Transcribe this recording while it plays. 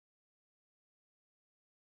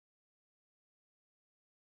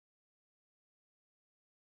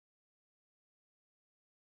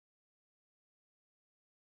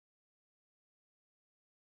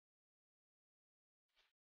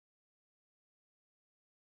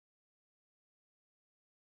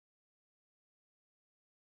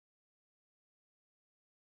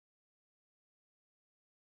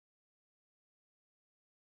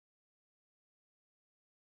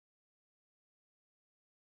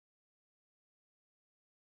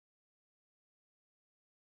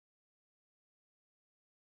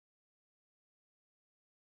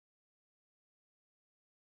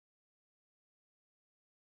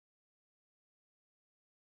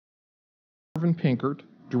Marvin Pinkert,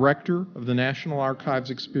 Director of the National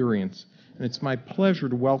Archives Experience, and it's my pleasure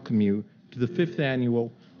to welcome you to the 5th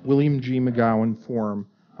Annual William G. McGowan Forum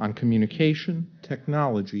on Communication,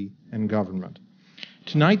 Technology, and Government.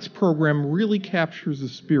 Tonight's program really captures the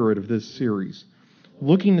spirit of this series,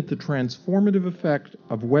 looking at the transformative effect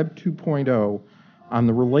of Web 2.0 on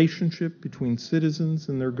the relationship between citizens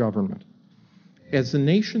and their government. As the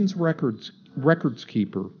nation's records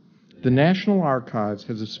keeper, the National Archives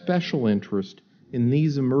has a special interest in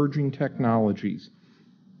these emerging technologies,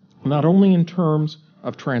 not only in terms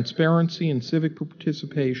of transparency and civic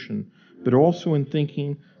participation, but also in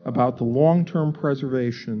thinking about the long-term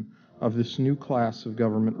preservation of this new class of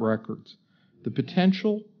government records. The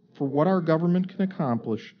potential for what our government can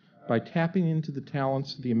accomplish by tapping into the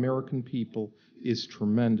talents of the American people is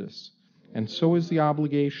tremendous, and so is the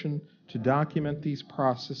obligation to document these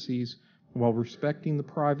processes while respecting the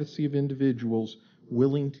privacy of individuals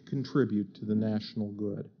willing to contribute to the national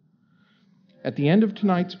good. At the end of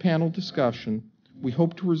tonight's panel discussion, we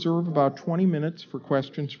hope to reserve about 20 minutes for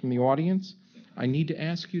questions from the audience. I need to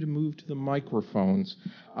ask you to move to the microphones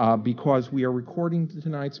because we are recording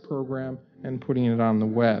tonight's program and putting it on the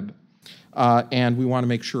web, and we want to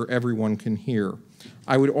make sure everyone can hear.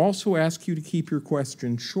 I would also ask you to keep your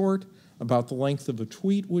questions short. About the length of a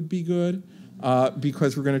tweet would be good,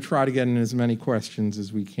 because we're going to try to get in as many questions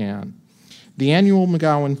as we can. The annual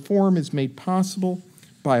McGowan Forum is made possible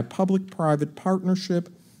by a public-private partnership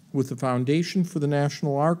with the Foundation for the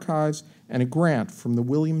National Archives and a grant from the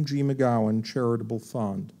William G. McGowan Charitable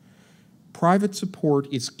Fund. Private support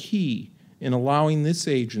is key in allowing this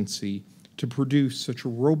agency to produce such a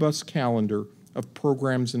robust calendar of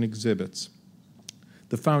programs and exhibits.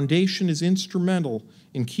 The Foundation is instrumental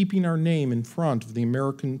in keeping our name in front of the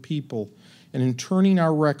American people and in turning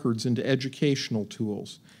our records into educational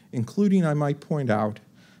tools, including, I might point out,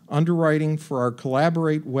 underwriting for our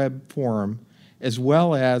Collaborate Web Forum, as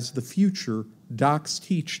well as the future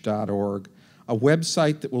docsteach.org, a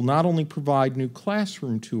website that will not only provide new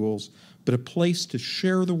classroom tools, but a place to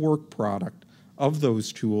share the work product of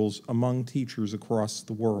those tools among teachers across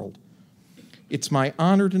the world. It's my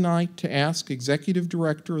honor tonight to ask Executive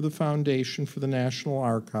Director of the Foundation for the National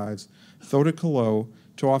Archives, Thota Kalo,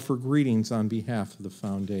 to offer greetings on behalf of the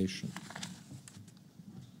Foundation.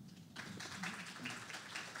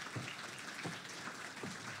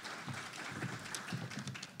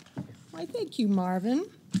 Why, thank you, Marvin.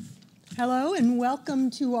 Hello, and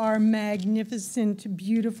welcome to our magnificent,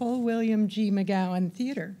 beautiful William G. McGowan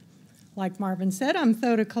Theater. Like Marvin said, I'm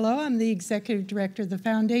Thota Kalo. I'm the Executive Director of the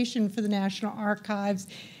Foundation for the National Archives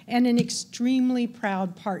and an extremely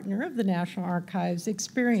proud partner of the National Archives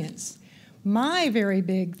Experience. My very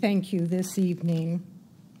big thank you this evening.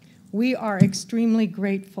 We are extremely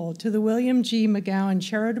grateful to the William G. McGowan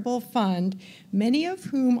Charitable Fund, many of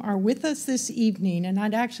whom are with us this evening, and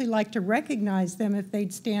I'd actually like to recognize them if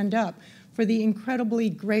they'd stand up for the incredibly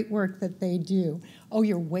great work that they do. Oh,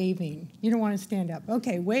 you're waving. You don't want to stand up.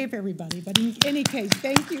 Okay, wave everybody, but in any case,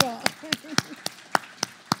 thank you all.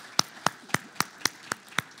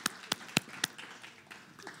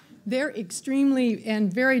 Their extremely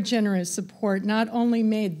and very generous support not only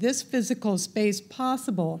made this physical space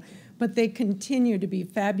possible, but they continue to be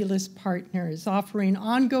fabulous partners, offering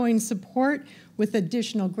ongoing support with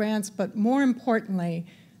additional grants, but more importantly,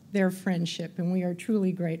 their friendship, and we are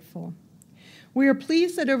truly grateful. We are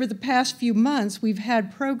pleased that over the past few months, we've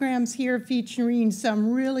had programs here featuring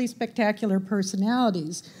some really spectacular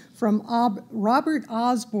personalities, from Robert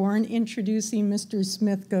Osborne introducing Mr.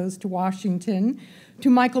 Smith Goes to Washington, to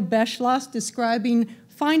Michael Beschloss describing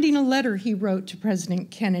finding a letter he wrote to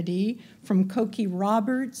President Kennedy, from Cokie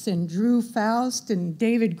Roberts and Drew Faust and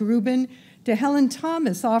David Grubin, to Helen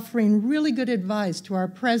Thomas offering really good advice to our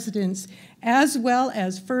presidents, as well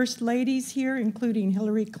as first ladies here, including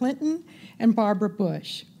Hillary Clinton and Barbara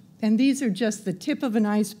Bush. And these are just the tip of an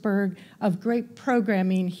iceberg of great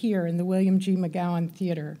programming here in the William G. McGowan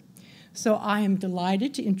Theater. So I am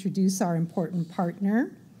delighted to introduce our important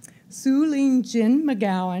partner. Su-Ling Jin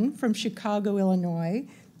McGowan from Chicago, Illinois,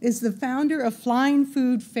 is the founder of Flying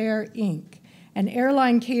Food Fair, Inc., an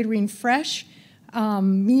airline catering fresh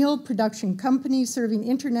meal production company serving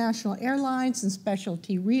international airlines and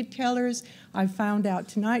specialty retailers. I found out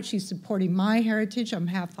tonight she's supporting my heritage. I'm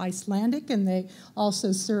half Icelandic, and they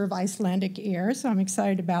also serve Icelandic Air, so I'm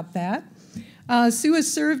excited about that. Sue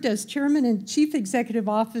has served as chairman and chief executive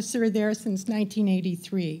officer there since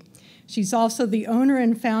 1983. She's also the owner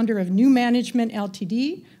and founder of New Management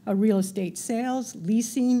Ltd., a real estate sales,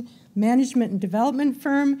 leasing, management and development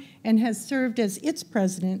firm, and has served as its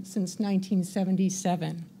president since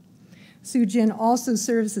 1977. Sue Jin also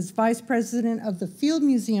serves as Vice President of the Field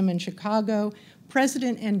Museum in Chicago,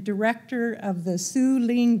 President and Director of the Sue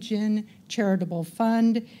Ling Jin Charitable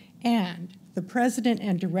Fund, and the President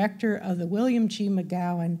and Director of the William G.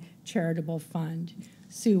 McGowan Charitable Fund.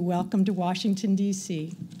 Sue, welcome to Washington,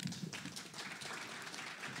 D.C.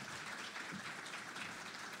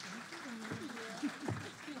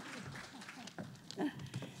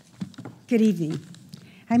 Good evening.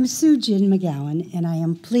 I'm Sue Jin McGowan, and I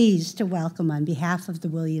am pleased to welcome on behalf of the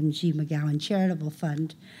William G. McGowan Charitable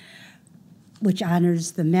Fund, which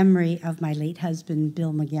honors the memory of my late husband,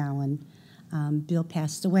 Bill McGowan. Bill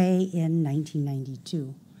passed away in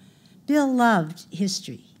 1992. Bill loved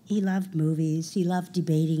history. He loved movies. He loved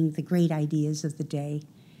debating the great ideas of the day.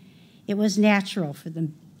 It was natural for the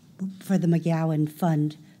McGowan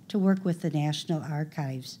Fund to work with the National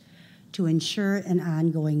Archives to ensure an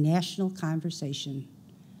ongoing national conversation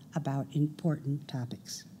about important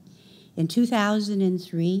topics. In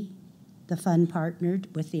 2003, the fund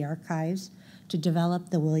partnered with the archives to develop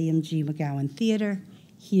the William G. McGowan Theater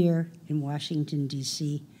here in Washington,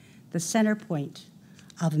 D.C., the center point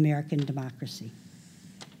of American democracy.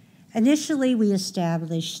 Initially, we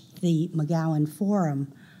established the McGowan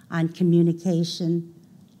Forum on communication,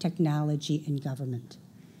 technology, and government.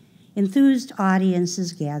 Enthused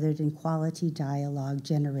audiences gathered in quality dialogue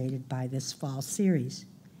generated by this fall series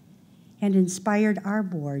and inspired our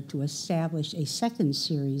board to establish a second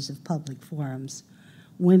series of public forums,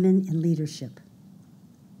 Women in Leadership.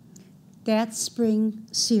 That spring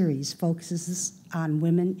series focuses on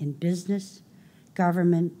women in business,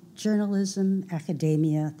 government, journalism,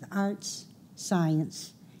 academia, the arts,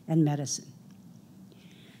 science, and medicine.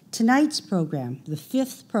 Tonight's program, the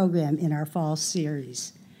fifth program in our fall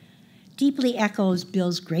series, deeply echoes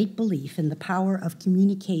Bill's great belief in the power of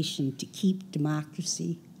communication to keep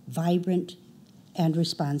democracy vibrant and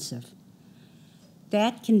responsive.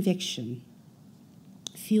 That conviction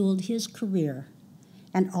fueled his career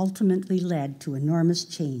and ultimately led to enormous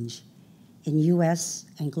change in U.S.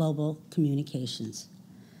 and global communications.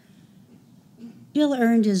 Bill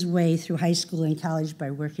earned his way through high school and college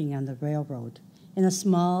by working on the railroad in a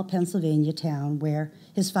small Pennsylvania town where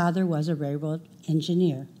his father was a railroad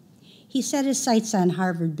engineer. He set his sights on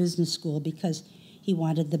Harvard Business School because he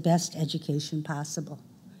wanted the best education possible.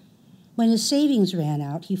 When his savings ran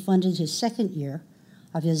out, he funded his second year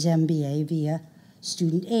of his MBA via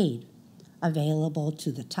student aid, available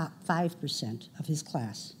to the top 5% of his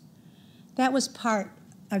class. That was part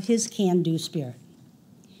of his can-do spirit.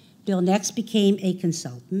 Bill next became a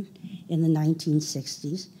consultant in the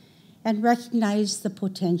 1960s and recognized the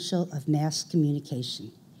potential of mass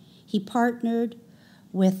communication. He partnered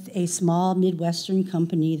with a small Midwestern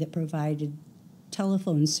company that provided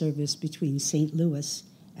telephone service between St. Louis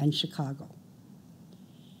and Chicago.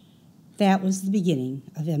 That was the beginning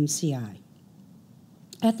of MCI.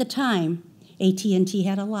 At the time, AT&T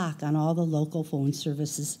had a lock on all the local phone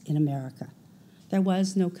services in America. There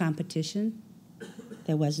was no competition.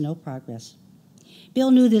 There was no progress. Bill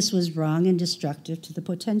knew this was wrong and destructive to the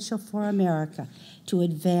potential for America to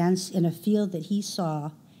advance in a field that he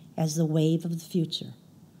saw as the wave of the future.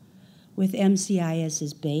 With MCI as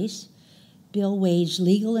his base, Bill waged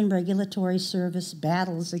legal and regulatory service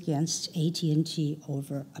battles against AT&T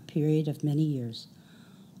over a period of many years.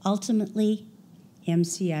 Ultimately,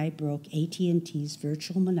 MCI broke AT&T's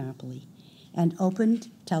virtual monopoly and opened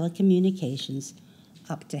telecommunications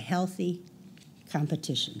up to healthy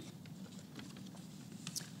competition.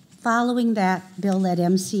 Following that, Bill led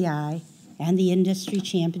MCI and the industry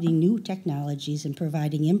championing new technologies and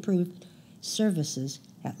providing improved services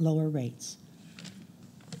at lower rates.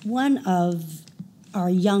 One of our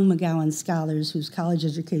young McGowan scholars, whose college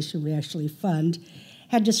education we actually fund,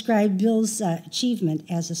 had described Bill's achievement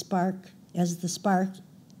as the spark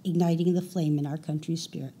igniting the flame in our country's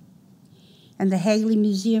spirit. And the Hagley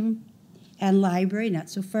Museum and Library, not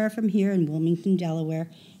so far from here in Wilmington, Delaware,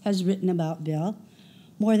 has written about Bill.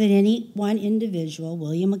 More than any one individual,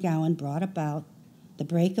 William McGowan brought about the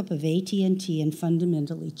breakup of AT&T and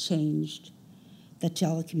fundamentally changed the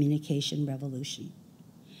telecommunication revolution.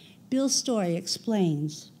 Bill's story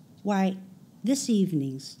explains why this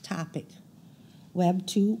evening's topic, Web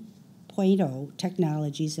 2.0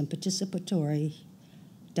 technologies and participatory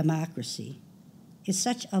democracy, is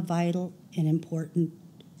such a vital and important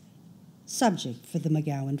subject for the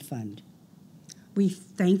McGowan Fund. We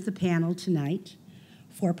thank the panel tonight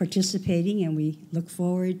for participating, and we look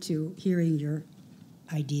forward to hearing your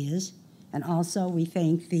ideas. And also, we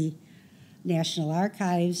thank the National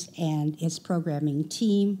Archives and its programming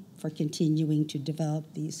team for continuing to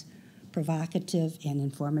develop these provocative and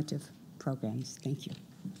informative programs. Thank you.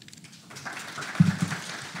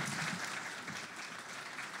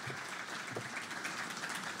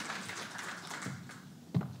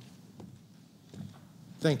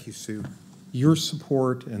 Thank you, Sue. Your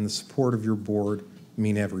support and the support of your board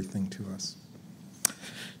mean everything to us.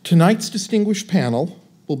 Tonight's distinguished panel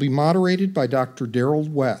will be moderated by Dr. Darrell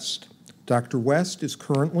West. Dr. West is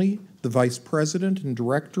currently the Vice President and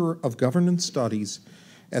Director of Governance Studies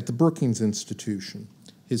at the Brookings Institution.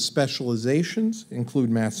 His specializations include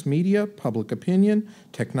mass media, public opinion,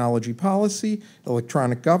 technology policy,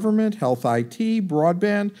 electronic government, health IT,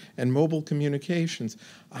 broadband, and mobile communications.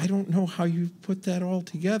 I don't know how you put that all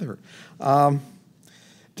together.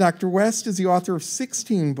 Dr. West is the author of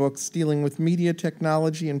 16 books dealing with media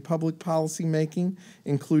technology and public policy making,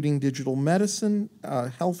 including digital medicine,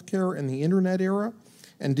 healthcare and the internet era,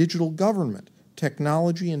 and digital government,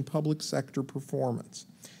 technology and public sector performance.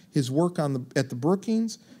 His work at the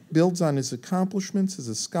Brookings builds on his accomplishments as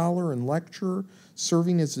a scholar and lecturer,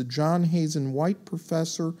 serving as the John Hazen White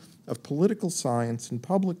Professor of Political Science and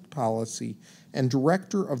Public Policy and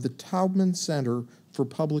Director of the Taubman Center for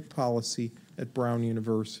Public Policy at Brown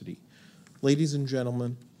University. Ladies and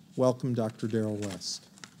gentlemen, welcome Dr. Darrell West.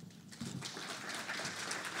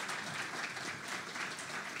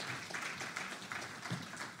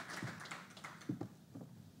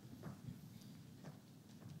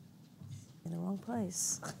 In the wrong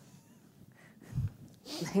place.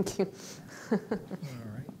 Thank you. All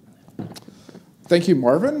right. Thank you,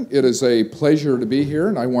 Marvin. It is a pleasure to be here,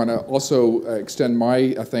 and I want to also extend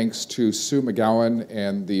my thanks to Sue McGowan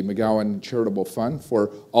and the McGowan Charitable Fund for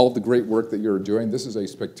all of the great work that you're doing. This is a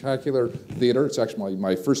spectacular theater. It's actually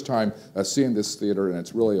my first time seeing this theater, and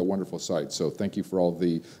it's really a wonderful sight. So thank you for all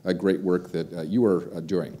the great work that you are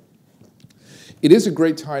doing. It is a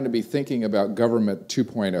great time to be thinking about Government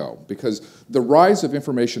 2.0 because the rise of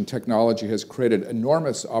information technology has created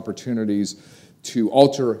enormous opportunities to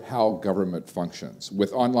alter how government functions.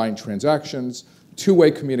 With online transactions, two-way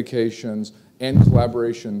communications, and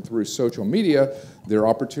collaboration through social media, there are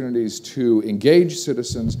opportunities to engage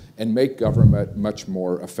citizens and make government much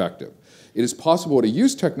more effective. It is possible to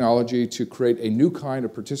use technology to create a new kind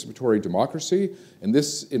of participatory democracy, and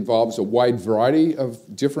this involves a wide variety of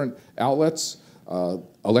different outlets,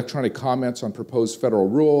 electronic comments on proposed federal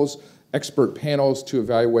rules, expert panels to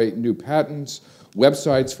evaluate new patents,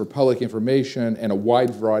 websites for public information, and a wide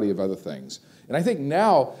variety of other things. And I think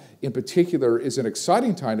now, in particular, is an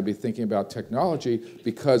exciting time to be thinking about technology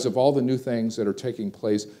because of all the new things that are taking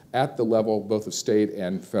place at the level both of state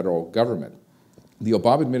and federal government. The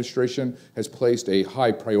Obama administration has placed a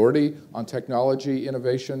high priority on technology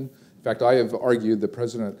innovation. In fact, I have argued that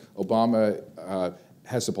President Obama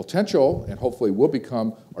has the potential and hopefully will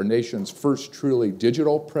become our nation's first truly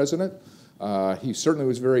digital president. He certainly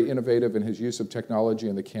was very innovative in his use of technology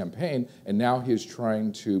in the campaign, and now he is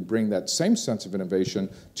trying to bring that same sense of innovation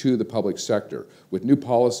to the public sector. With new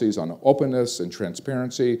policies on openness and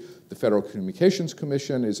transparency, the Federal Communications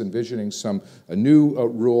Commission is envisioning some new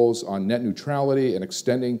rules on net neutrality and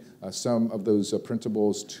extending some of those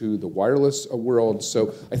principles to the wireless world.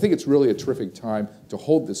 So I think it's really a terrific time to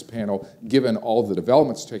hold this panel, given all the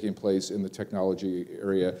developments taking place in the technology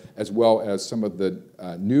area, as well as some of the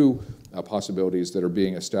new possibilities that are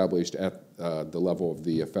being established at the level of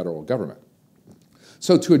the federal government.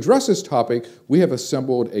 So to address this topic, we have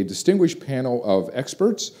assembled a distinguished panel of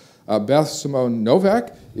experts. Beth Simone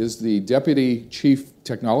Noveck is the Deputy Chief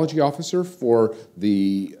Technology Officer for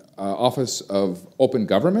the Office of Open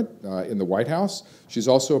Government in the White House. She's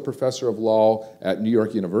also a professor of law at New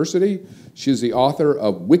York University. She's the author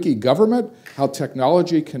of Wiki Government, How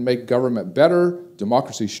Technology Can Make Government Better,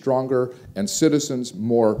 Democracy Stronger, and Citizens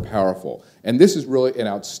More Powerful. And this is really an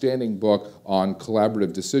outstanding book on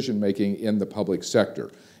collaborative decision-making in the public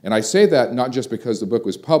sector. And I say that not just because the book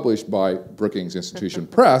was published by Brookings Institution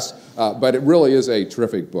Press, but it really is a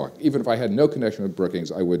terrific book. Even if I had no connection with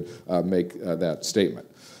Brookings, I would make that statement.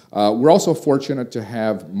 We're also fortunate to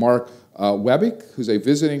have Mark Webbink, who's a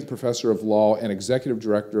visiting professor of law and executive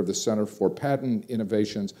director of the Center for Patent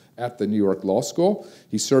Innovations at the New York Law School.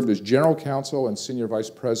 He served as general counsel and senior vice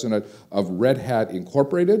president of Red Hat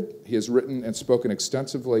Incorporated. He has written and spoken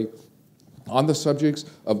extensively on the subjects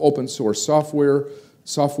of open source software,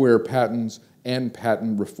 software patents, and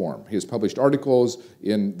patent reform. He has published articles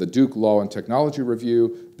in the Duke Law and Technology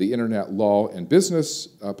Review, the Internet Law and Business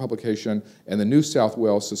publication, and the New South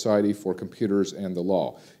Wales Society for Computers and the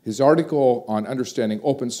Law. His article on understanding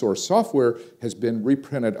open source software has been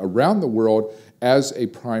reprinted around the world as a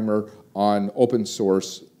primer on open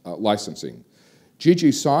source licensing.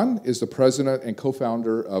 Gigi Sohn is the president and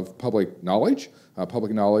co-founder of Public Knowledge.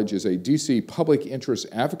 Public Knowledge is a DC public interest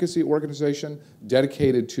advocacy organization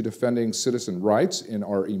dedicated to defending citizen rights in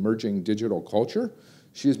our emerging digital culture.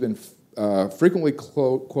 She has been frequently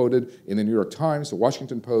quoted in the New York Times, the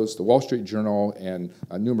Washington Post, the Wall Street Journal, and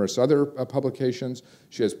numerous other publications.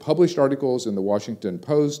 She has published articles in the Washington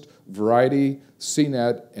Post, Variety,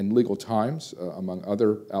 CNET, and Legal Times, among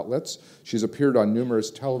other outlets. She's appeared on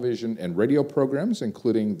numerous television and radio programs,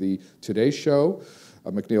 including the Today Show,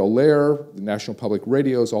 McNeil Lehrer, the National Public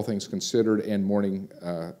Radio's All Things Considered, and Morning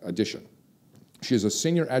Edition. She is a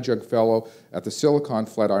senior adjunct fellow at the Silicon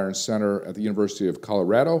Flatiron Center at the University of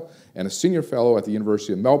Colorado and a senior fellow at the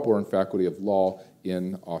University of Melbourne Faculty of Law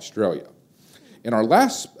in Australia. And our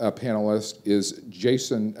last panelist is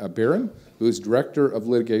Jason Barron, who is Director of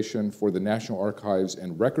Litigation for the National Archives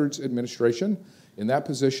and Records Administration. In that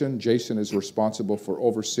position, Jason is responsible for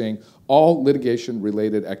overseeing all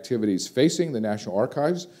litigation-related activities facing the National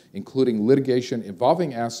Archives, including litigation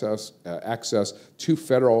involving access to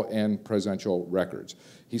federal and presidential records.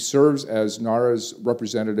 He serves as NARA's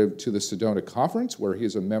representative to the Sedona Conference, where he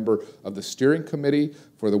is a member of the steering committee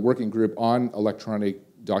for the Working Group on Electronic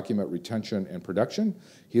Document Retention and Production.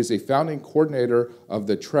 He is a founding coordinator of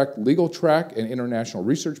the TREC Legal Track and International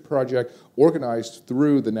Research Project, organized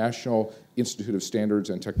through the National Institute of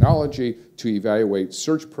Standards and Technology to evaluate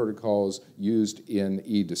search protocols used in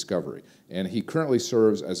e-discovery. And he currently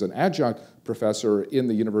serves as an adjunct professor in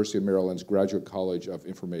the University of Maryland's Graduate College of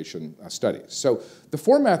Information Studies. So the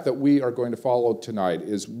format that we are going to follow tonight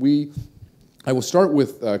is I will start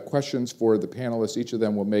with questions for the panelists. Each of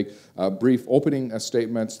them will make brief opening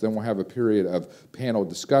statements. Then we'll have a period of panel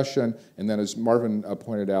discussion. And then, as Marvin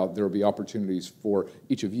pointed out, there will be opportunities for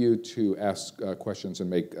each of you to ask questions and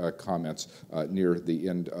make comments near the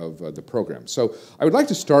end of the program. So I would like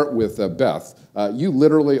to start with Beth. You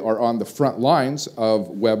literally are on the front lines of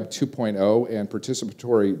Web 2.0 and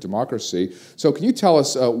participatory democracy. So can you tell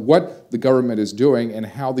us what the government is doing and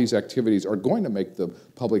how these activities are going to make the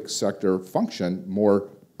public sector function more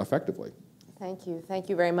effectively? Thank you. Thank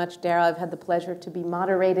you very much, Darrell. I've had the pleasure to be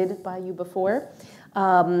moderated by you before,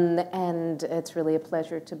 and it's really a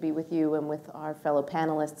pleasure to be with you and with our fellow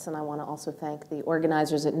panelists, and I want to also thank the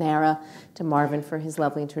organizers at NARA, to Marvin for his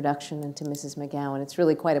lovely introduction, and to Mrs. McGowan. It's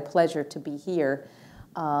really quite a pleasure to be here,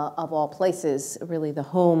 of all places, really the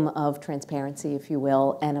home of transparency, if you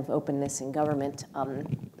will, and of openness in government.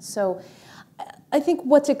 So I think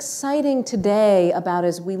what's exciting today about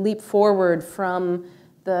as we leap forward from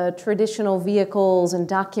the traditional vehicles and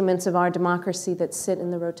documents of our democracy that sit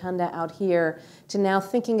in the rotunda out here to now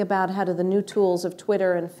thinking about how do the new tools of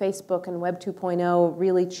Twitter and Facebook and Web 2.0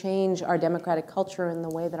 really change our democratic culture and the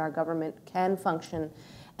way that our government can function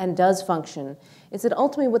and does function, is that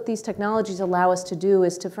ultimately what these technologies allow us to do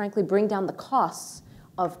is to frankly bring down the costs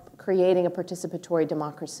of creating a participatory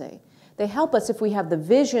democracy. They help us if we have the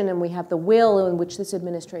vision and we have the will, in which this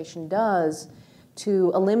administration does,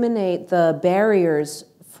 to eliminate the barriers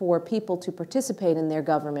for people to participate in their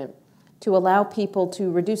government, to allow people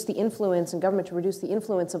to reduce the influence and government to reduce the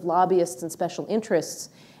influence of lobbyists and special interests,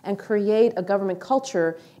 and create a government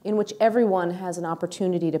culture in which everyone has an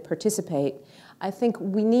opportunity to participate. I think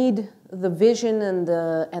we need the vision and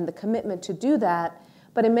the commitment to do that,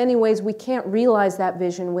 but in many ways we can't realize that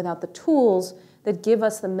vision without the tools that give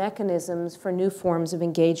us the mechanisms for new forms of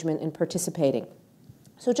engagement and participating.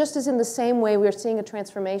 So just as in the same way we're seeing a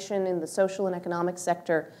transformation in the social and economic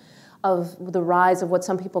sector of the rise of what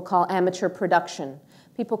some people call amateur production,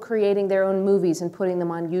 people creating their own movies and putting them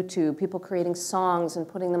on YouTube, people creating songs and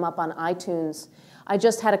putting them up on iTunes. I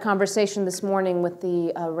just had a conversation this morning with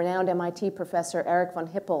the renowned MIT professor Eric von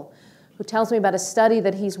Hippel, who tells me about a study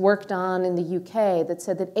that he's worked on in the UK that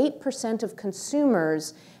said that 8% of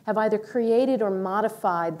consumers have either created or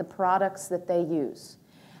modified the products that they use.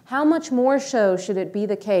 How much more so should it be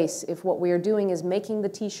the case if what we are doing is making the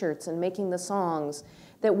t-shirts and making the songs,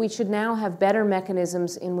 that we should now have better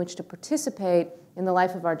mechanisms in which to participate in the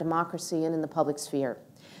life of our democracy and in the public sphere.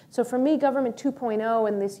 So for me, Government 2.0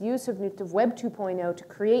 and this use of Web 2.0 to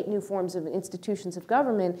create new forms of institutions of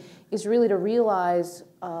government is really to realize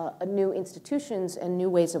new institutions and new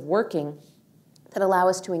ways of working that allow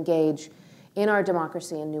us to engage in our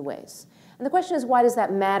democracy in new ways. And the question is, why does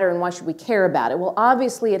that matter and why should we care about it? Well,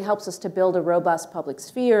 obviously it helps us to build a robust public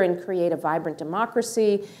sphere and create a vibrant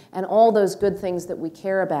democracy and all those good things that we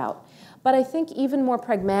care about. But I think even more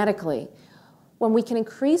pragmatically, when we can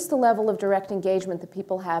increase the level of direct engagement that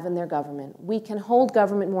people have in their government, we can hold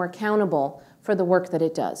government more accountable for the work that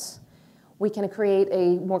it does. We can create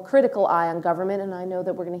a more critical eye on government, and I know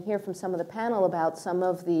that we're going to hear from some of the panel about some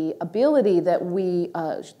of the ability that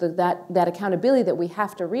that accountability that we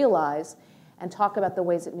have to realize, and talk about the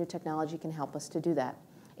ways that new technology can help us to do that.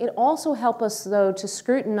 It also helps us, though, to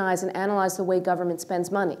scrutinize and analyze the way government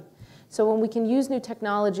spends money. So when we can use new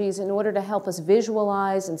technologies in order to help us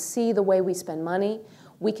visualize and see the way we spend money,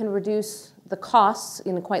 we can reduce the costs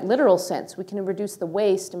in a quite literal sense. We can reduce the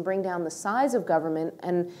waste and bring down the size of government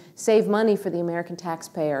and save money for the American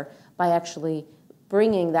taxpayer by actually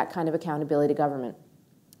bringing that kind of accountability to government.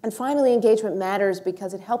 And finally, engagement matters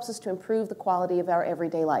because it helps us to improve the quality of our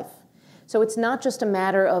everyday life. So it's not just a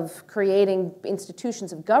matter of creating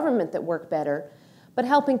institutions of government that work better, but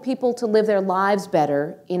helping people to live their lives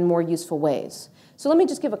better in more useful ways. So let me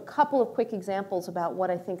just give a couple of quick examples about what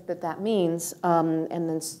I think that means, and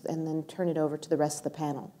then turn it over to the rest of the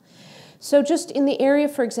panel. So just in the area,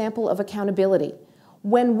 for example, of accountability,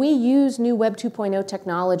 when we use new Web 2.0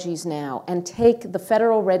 technologies now and take the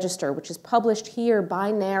Federal Register, which is published here by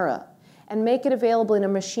NARA, and make it available in a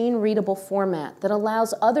machine-readable format that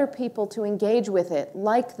allows other people to engage with it,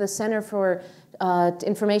 like the Center for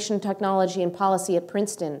Information Technology and Policy at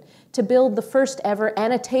Princeton, to build the first ever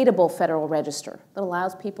annotatable Federal Register that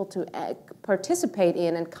allows people to participate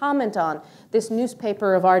in and comment on this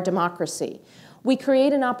newspaper of our democracy. We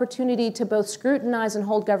create an opportunity to both scrutinize and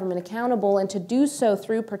hold government accountable, and to do so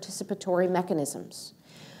through participatory mechanisms.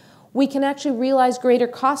 We can actually realize greater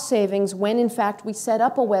cost savings when, in fact, we set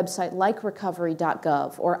up a website like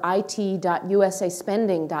recovery.gov or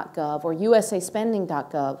it.usaspending.gov or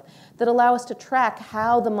usaspending.gov that allow us to track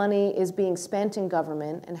how the money is being spent in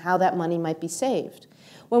government and how that money might be saved.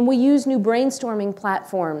 When we use new brainstorming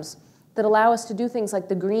platforms that allow us to do things like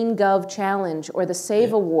the Green Gov Challenge or the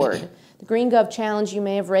SAVE Award. The Green Gov Challenge, you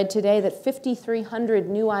may have read today that 5,300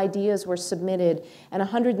 new ideas were submitted and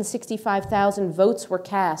 165,000 votes were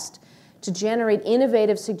cast to generate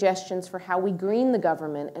innovative suggestions for how we green the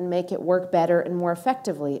government and make it work better and more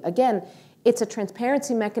effectively. Again, it's a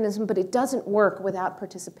transparency mechanism, but it doesn't work without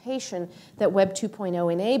participation that Web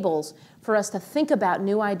 2.0 enables for us to think about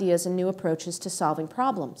new ideas and new approaches to solving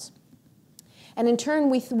problems. And in turn,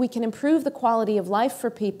 we can improve the quality of life for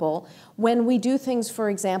people when we do things, for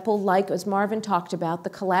example, like, as Marvin talked about, the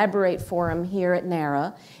Collaborate Forum here at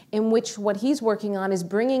NARA, in which what he's working on is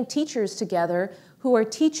bringing teachers together who are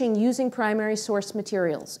teaching using primary source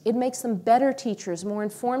materials. It makes them better teachers, more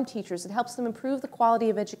informed teachers. It helps them improve the quality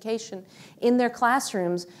of education in their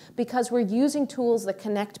classrooms because we're using tools that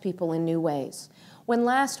connect people in new ways. When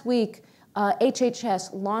last week,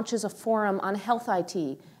 HHS launches a forum on health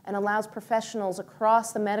IT, and allows professionals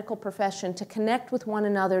across the medical profession to connect with one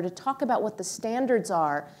another to talk about what the standards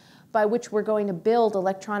are by which we're going to build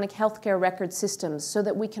electronic healthcare record systems so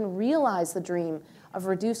that we can realize the dream of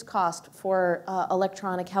reduced cost for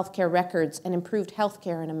electronic healthcare records and improved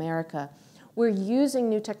healthcare in America. We're using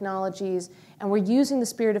new technologies and we're using the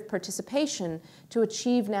spirit of participation to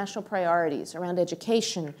achieve national priorities around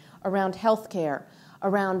education, around healthcare,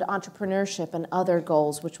 around entrepreneurship and other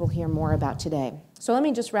goals, which we'll hear more about today. So let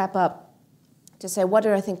me just wrap up to say, what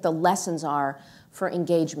do I think the lessons are for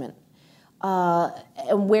engagement?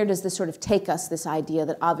 And where does this sort of take us, this idea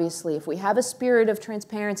that obviously if we have a spirit of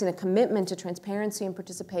transparency and a commitment to transparency and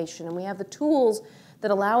participation, and we have the tools that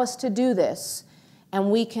allow us to do this, and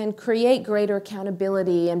we can create greater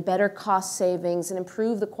accountability and better cost savings and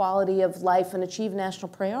improve the quality of life and achieve national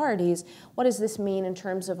priorities, what does this mean in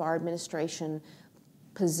terms of our administration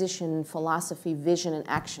position, philosophy, vision, and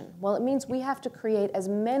action? Well, it means we have to create as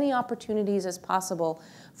many opportunities as possible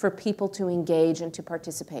for people to engage and to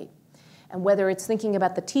participate. And whether it's thinking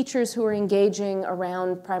about the teachers who are engaging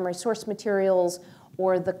around primary source materials,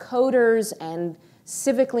 or the coders and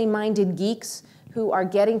civically minded geeks who are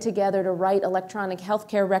getting together to write electronic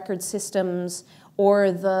healthcare record systems,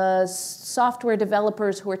 or the software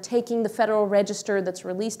developers who are taking the Federal Register that's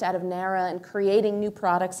released out of NARA and creating new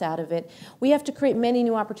products out of it, we have to create many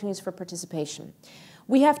new opportunities for participation.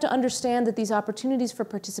 We have to understand that these opportunities for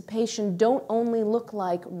participation don't only look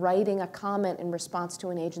like writing a comment in response to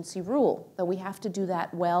an agency rule, though we have to do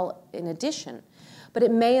that well in addition. But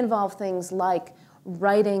it may involve things like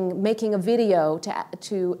making a video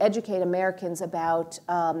to educate Americans about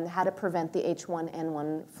how to prevent the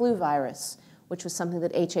H1N1 flu virus, which was something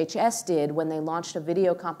that HHS did when they launched a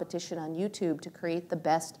video competition on YouTube to create the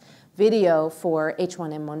best video for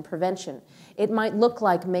H1N1 prevention. It might look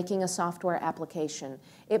like making a software application.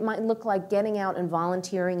 It might look like getting out and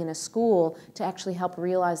volunteering in a school to actually help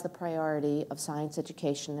realize the priority of science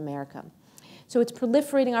education in America. So it's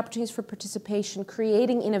proliferating opportunities for participation,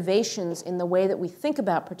 creating innovations in the way that we think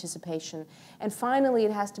about participation, and finally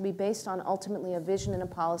it has to be based on ultimately a vision and a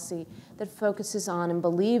policy that focuses on and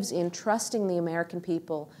believes in trusting the American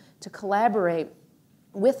people to collaborate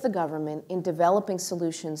with the government in developing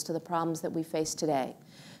solutions to the problems that we face today.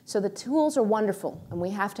 So the tools are wonderful, and we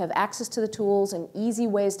have to have access to the tools and easy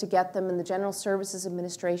ways to get them, and the General Services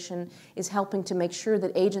Administration is helping to make sure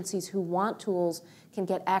that agencies who want tools can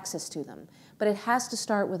get access to them. But it has to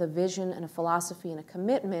start with a vision and a philosophy and a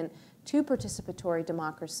commitment to participatory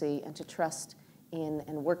democracy and to trust in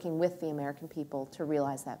and working with the American people to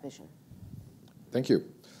realize that vision. Thank you.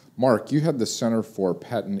 Mark, you had the Center for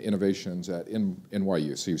Patent Innovations at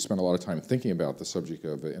NYU, so you've spent a lot of time thinking about the subject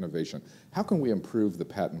of innovation. How can we improve the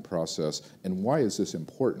patent process, and why is this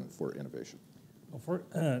important for innovation? Well,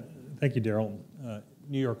 thank you, Darrell.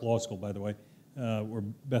 New York Law School, by the way, where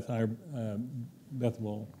Beth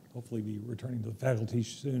will hopefully be returning to the faculty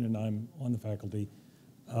soon, and I'm on the faculty.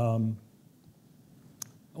 I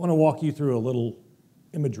want to walk you through a little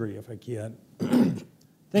imagery, if I can.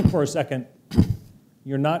 Think for a second.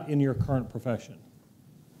 You're not in your current profession.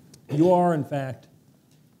 You are, in fact,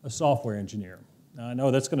 a software engineer. Now, I know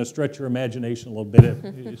that's going to stretch your imagination a little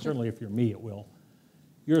bit. Certainly, if you're me, it will.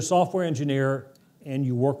 You're a software engineer, and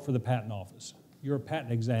you work for the patent office. You're a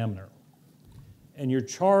patent examiner. And you're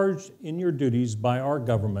charged in your duties by our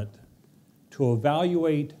government to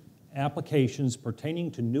evaluate applications pertaining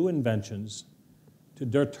to new inventions to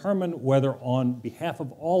determine whether, on behalf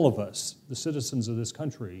of all of us, the citizens of this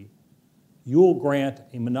country, you will grant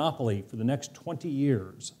a monopoly for the next 20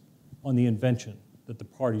 years on the invention that the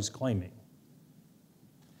party's claiming.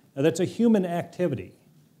 Now, that's a human activity,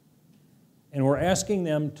 and we're asking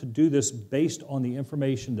them to do this based on the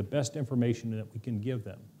information, the best information that we can give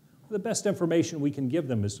them. The best information we can give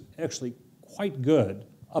them is actually quite good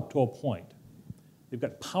up to a point. They've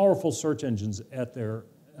got powerful search engines at their,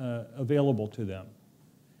 available to them,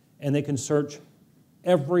 and they can search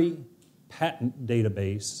every patent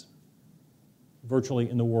database virtually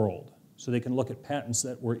in the world. So they can look at patents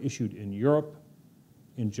that were issued in Europe,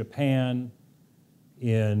 in Japan,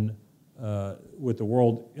 with the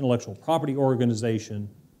World Intellectual Property Organization,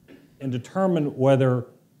 and determine whether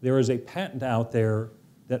there is a patent out there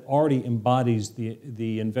that already embodies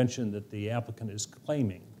the invention that the applicant is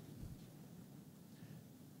claiming.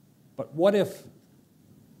 But what if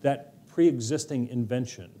that pre-existing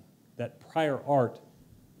invention, that prior art,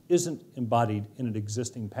 isn't embodied in an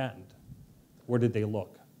existing patent? Where did they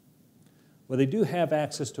look? Well, they do have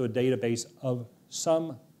access to a database of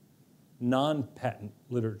some non-patent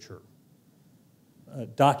literature,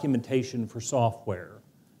 documentation for software,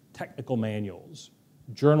 technical manuals,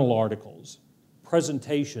 journal articles,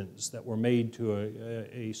 presentations that were made to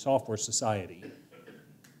a software society.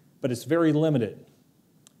 But it's very limited.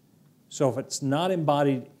 So if it's not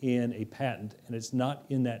embodied in a patent and it's not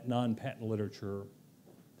in that non-patent literature,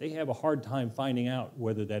 they have a hard time finding out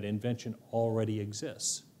whether that invention already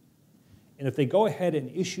exists. And if they go ahead and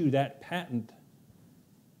issue that patent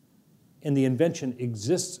and the invention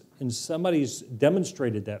exists and somebody's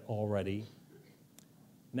demonstrated that already,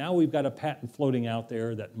 now we've got a patent floating out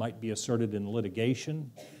there that might be asserted in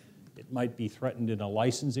litigation. It might be threatened in a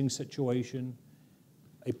licensing situation.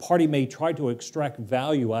 A party may try to extract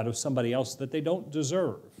value out of somebody else that they don't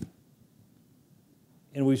deserve.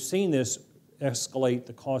 And we've seen this escalate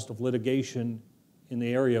the cost of litigation in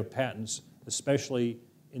the area of patents, especially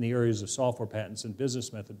in the areas of software patents and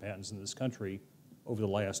business method patents in this country over the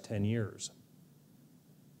last 10 years.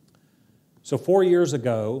 So 4 years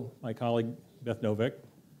ago, my colleague Beth Noveck,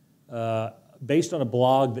 based on a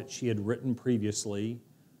blog that she had written previously,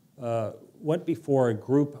 went before a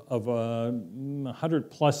group of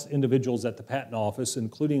 100-plus individuals at the Patent Office,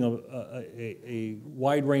 including a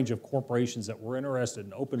wide range of corporations that were interested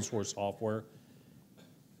in open source software,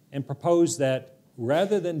 and proposed that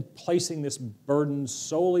rather than placing this burden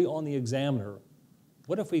solely on the examiner,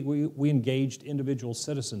 what if we engaged individual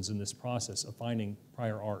citizens in this process of finding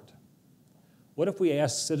prior art? What if we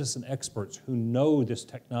asked citizen experts who know this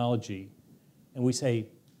technology, and we say,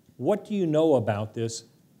 what do you know about this?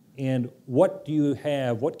 And what do you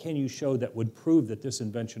have, what can you show that would prove that this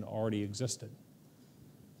invention already existed?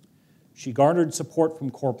 She garnered support from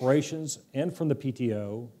corporations and from the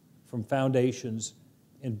PTO, from foundations,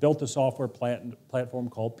 and built a software platform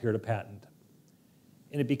called Peer-to-Patent.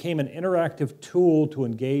 And it became an interactive tool to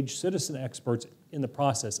engage citizen experts in the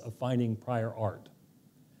process of finding prior art.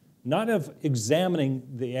 Not of examining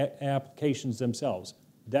the applications themselves.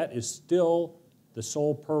 That is still the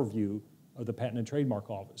sole purview of the Patent and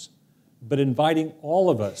Trademark Office, but inviting all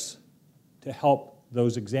of us to help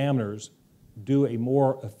those examiners do a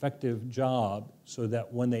more effective job so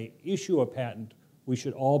that when they issue a patent, we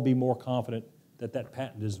should all be more confident that that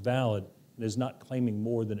patent is valid and is not claiming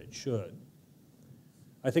more than it should.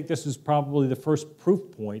 I think this is probably the first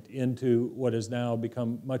proof point into what has now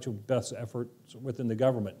become much of Beth's efforts within the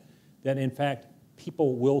government, that in fact,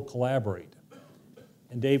 people will collaborate.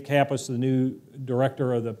 And Dave Kappas, the new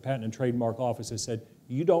director of the Patent and Trademark Office, has said,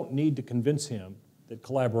 you don't need to convince him that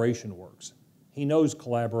collaboration works. He knows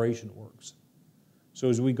collaboration works. So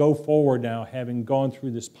as we go forward now, having gone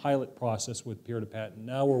through this pilot process with peer-to-patent,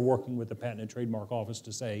 now we're working with the Patent and Trademark Office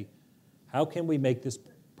to say, how can we make this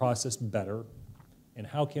process better, and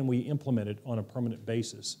how can we implement it on a permanent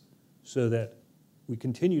basis so that we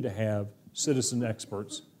continue to have citizen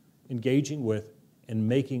experts engaging with and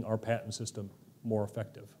making our patent system more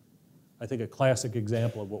effective. I think a classic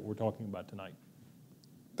example of what we're talking about tonight.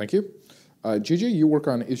 Thank you. Gigi, you work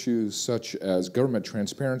on issues such as government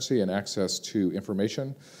transparency and access to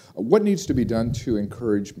information. What needs to be done to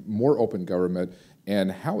encourage more open government,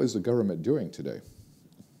 and how is the government doing today?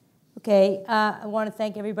 Okay, I want to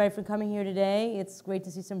thank everybody for coming here today. It's great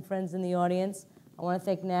to see some friends in the audience. I want to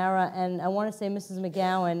thank NARA, and I want to say, Mrs.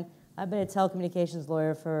 McGowan, I've been a telecommunications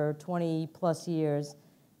lawyer for 20 plus years,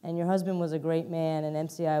 and your husband was a great man, and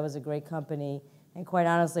MCI was a great company. And quite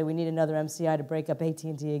honestly, we need another MCI to break up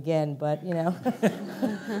AT&T again, but you know,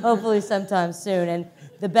 hopefully sometime soon. And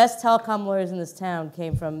the best telecom lawyers in this town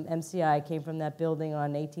came from MCI, came from that building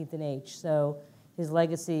on 18th and H. So his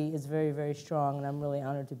legacy is very, very strong, and I'm really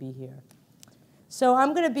honored to be here. So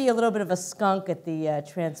I'm going to be a little bit of a skunk at the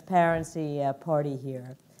transparency party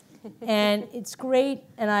here. And it's great,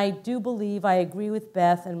 and I do believe, I agree with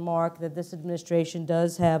Beth and Mark, that this administration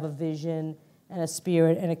does have a vision and a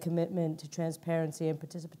spirit and a commitment to transparency and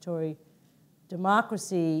participatory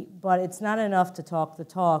democracy, but it's not enough to talk the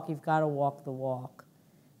talk, you've got to walk the walk.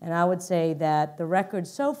 And I would say that the record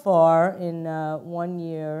so far in 1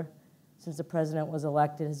 year since the president was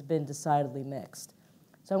elected has been decidedly mixed.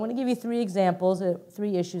 So I want to give you 3 examples,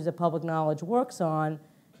 3 issues that public knowledge works on,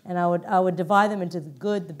 and I would divide them into the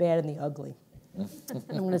good, the bad, and the ugly. I'm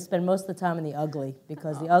going to spend most of the time in the ugly,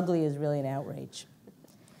 because the ugly is really an outrage.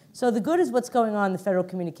 So the good is what's going on in the Federal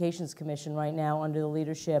Communications Commission right now under the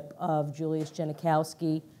leadership of Julius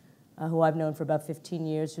Genachowski, who I've known for about 15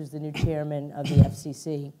 years, who's the new chairman of the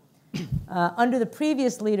FCC. Under the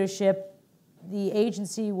previous leadership, the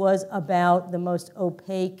agency was about the most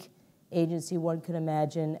opaque agency one could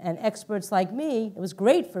imagine, and experts like me, it was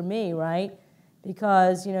great for me, right?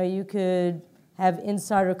 Because you could have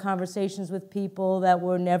insider conversations with people that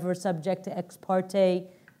were never subject to ex parte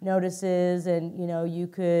notices, and you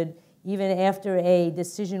could, even after a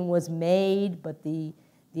decision was made, but the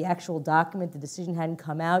actual document, the decision hadn't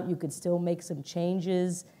come out, you could still make some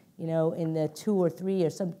changes, in the 2 or 3 or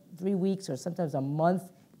 3 weeks or sometimes a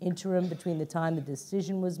month interim between the time the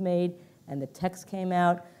decision was made and the text came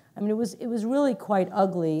out. I mean, it was really quite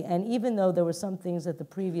ugly, and even though there were some things that the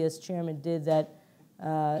previous chairman did that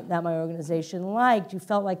my organization liked, you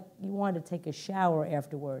felt like you wanted to take a shower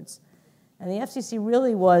afterwards. And the FCC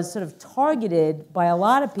really was sort of targeted by a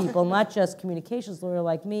lot of people, not just communications lawyer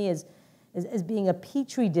like me, as being a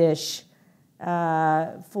petri dish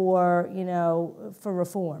for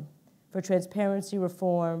reform, for transparency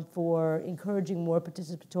reform, for encouraging more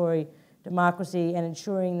participatory democracy, and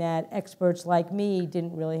ensuring that experts like me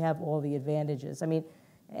didn't really have all the advantages. I mean,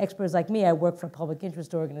 experts like me, I work for a public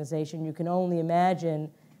interest organization. You can only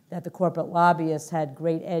imagine that the corporate lobbyists had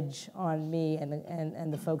great edge on me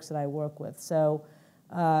and the folks that I work with. So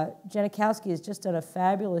Genachowski has just done a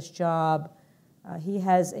fabulous job. He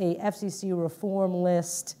has a FCC reform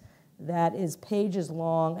list that is pages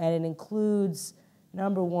long, and it includes,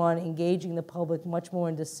 number 1, engaging the public much more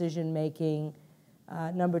in decision making.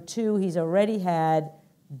 Number 2, he's already had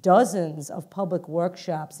dozens of public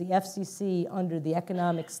workshops. The FCC, under the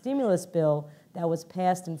economic stimulus bill that was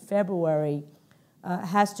passed in February,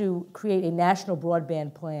 has to create a national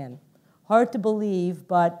broadband plan. Hard to believe,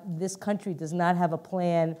 but this country does not have a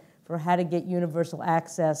plan for how to get universal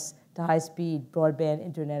access to high-speed broadband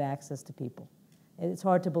internet access to people. It's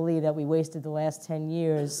hard to believe that we wasted the last 10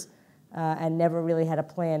 years and never really had a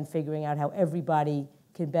plan figuring out how everybody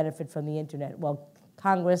can benefit from the internet. Well,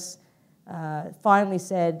 Congress finally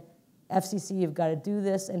said, FCC, you've got to do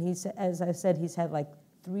this, and as I said, he's had like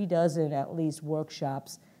 3 dozen at least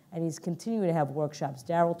workshops, and he's continuing to have workshops.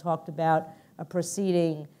 Darrell talked about a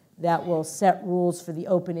proceeding that will set rules for the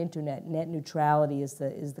open internet. Net neutrality is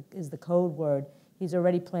the code word. He's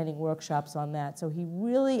already planning workshops on that. So he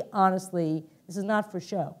really honestly, this is not for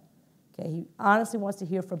show. Okay, he honestly wants to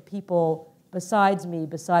hear from people besides me,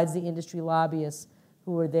 besides the industry lobbyists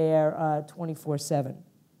who are there 24/7.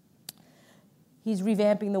 He's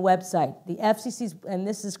revamping the website. The FCC's, and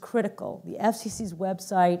this is critical, the FCC's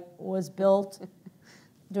website was built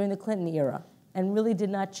during the Clinton era and really did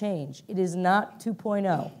not change. It is not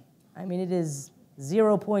 2.0. I mean, it is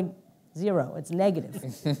 0.0 Zero. It's negative.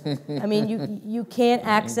 I mean, you can't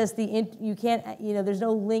access there's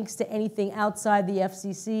no links to anything outside the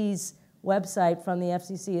FCC's website from the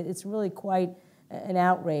FCC. It's really quite an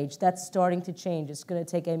outrage. That's starting to change. It's going to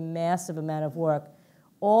take a massive amount of work.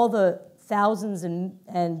 All the thousands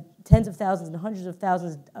and tens of thousands and hundreds of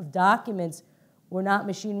thousands of documents were not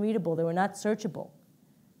machine readable. They were not searchable.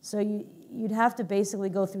 So you'd have to basically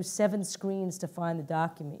go through 7 screens to find the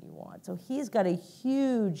document you want. So he's got a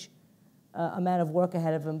huge amount of work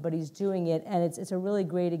ahead of him, but he's doing it, and it's a really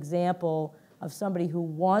great example of somebody who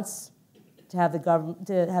wants to have the government,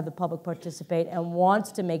 to have the public participate, and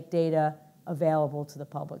wants to make data available to the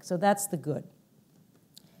public. So that's the good.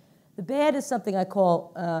 The bad is something I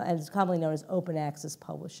call, and it's commonly known as open access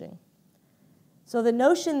publishing. So the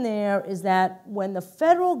notion there is that when the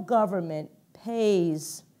federal government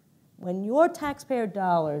pays, when your taxpayer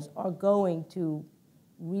dollars are going to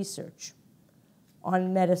research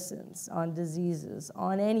on medicines, on diseases,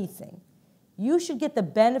 on anything, you should get the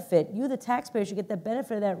benefit, you the taxpayer should get the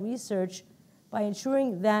benefit of that research by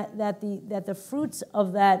ensuring that the fruits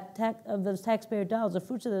of those taxpayer dollars, the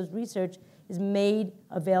fruits of those research is made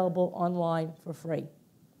available online for free.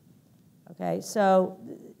 Okay, so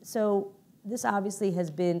this obviously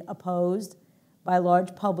has been opposed by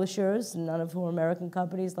large publishers, none of whom are American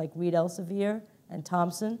companies, like Reed Elsevier and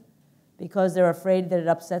Thomson, because they're afraid that it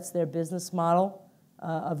upsets their business model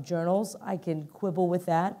of journals. I can quibble with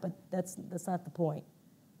that, but that's not the point.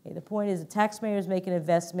 Okay, the point is the taxpayers make an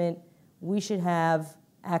investment, we should have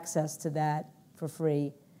access to that for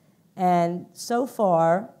free. And so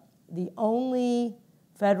far, the only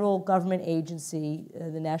federal government agency,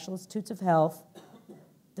 the National Institutes of Health,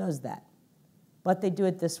 does that. But they do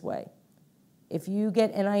it this way. If you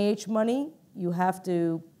get NIH money, you have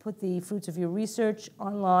to put the fruits of your research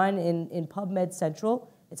online in PubMed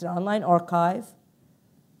Central. It's an online archive.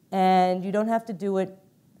 And you don't have to do it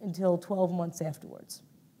until 12 months afterwards.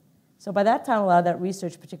 So by that time, a lot of that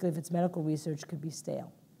research, particularly if it's medical research, could be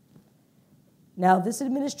stale. Now, this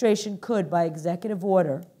administration could, by executive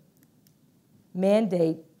order,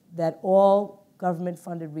 mandate that all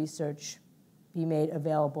government-funded research be made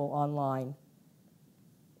available online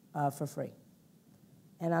for free.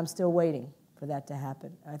 And I'm still waiting for that to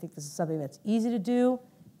happen. I think this is something that's easy to do.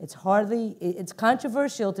 It's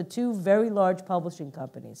controversial to 2 very large publishing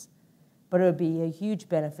companies, but it would be a huge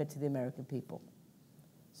benefit to the American people.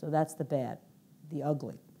 So that's the bad, the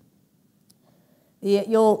ugly.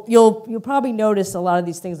 You'll probably notice a lot of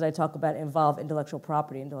these things that I talk about involve intellectual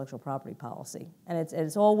property policy. And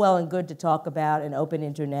it's all well and good to talk about an open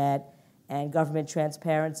internet and government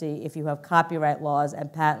transparency if you have copyright laws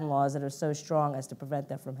and patent laws that are so strong as to prevent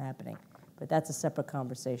that from happening. But that's a separate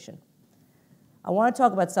conversation. I want to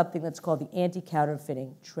talk about something that's called the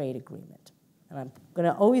Anti-Counterfeiting Trade Agreement. And I'm going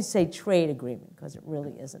to always say trade agreement because it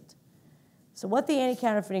really isn't. So what the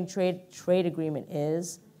Anti-Counterfeiting Trade Agreement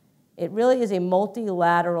is, it really is a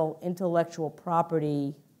multilateral intellectual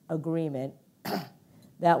property agreement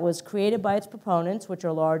that was created by its proponents, which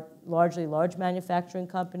are largely large manufacturing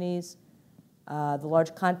companies, the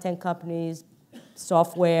large content companies,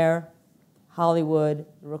 software, Hollywood,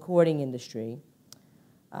 the recording industry,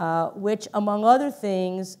 which, among other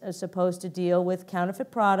things, is supposed to deal with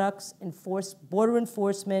counterfeit products, border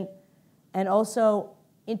enforcement, and also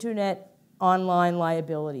internet online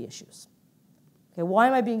liability issues. Okay, why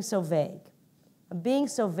am I being so vague? I'm being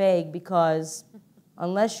so vague because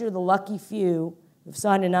unless you're the lucky few who've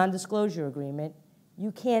signed a non-disclosure agreement,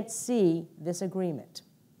 you can't see this agreement,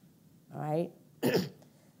 all right?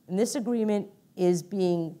 And this agreement is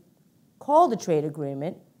being called a trade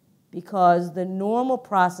agreement because the normal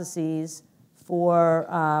processes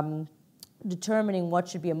for determining what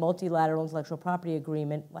should be a multilateral intellectual property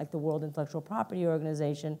agreement, like the World Intellectual Property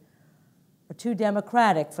Organization, are too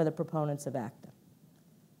democratic for the proponents of ACTA.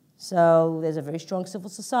 So there's a very strong civil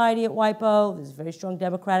society at WIPO. There's very strong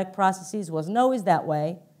democratic processes. It wasn't always that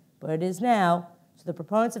way, but it is now. So the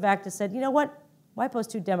proponents of ACTA said, you know what? WIPO's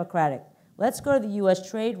too democratic. Let's go to the U.S.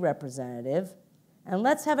 Trade Representative, and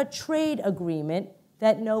let's have a trade agreement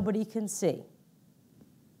that nobody can see.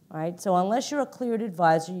 All right? So unless you're a cleared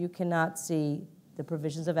advisor, you cannot see the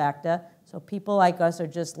provisions of ACTA. So people like us are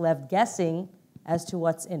just left guessing as to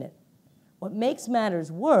what's in it. What makes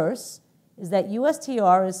matters worse is that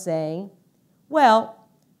USTR is saying, well,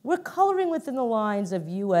 we're coloring within the lines of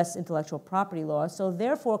U.S. intellectual property law, so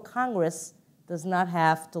therefore Congress does not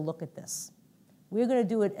have to look at this. We're going to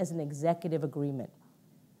do it as an executive agreement.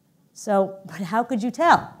 So, but how could you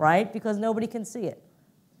tell, right? Because nobody can see it.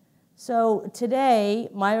 So today,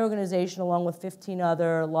 my organization, along with 15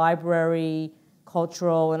 other library,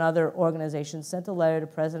 cultural, and other organizations sent a letter to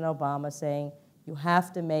President Obama saying, you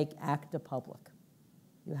have to make ACTA public.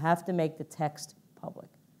 You have to make the text public.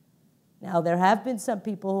 Now, there have been some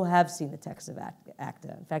people who have seen the text of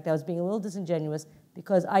ACTA. In fact, I was being a little disingenuous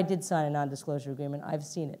because I did sign a non-disclosure agreement. I've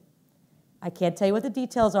seen it. I can't tell you what the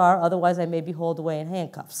details are, otherwise I may be hauled away in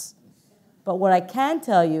handcuffs. But what I can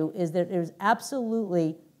tell you is that there's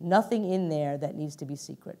absolutely nothing in there that needs to be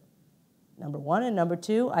secret. Number one. And number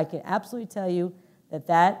two, I can absolutely tell you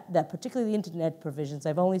that particularly the internet provisions,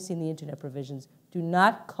 I've only seen the internet provisions, do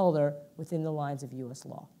not color within the lines of US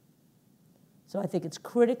law. So I think it's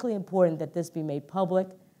critically important that this be made public.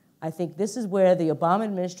 I think this is where the Obama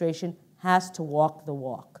administration has to walk the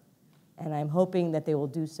walk. And I'm hoping that they will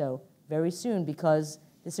do so very soon, because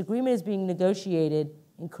this agreement is being negotiated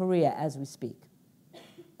in Korea as we speak.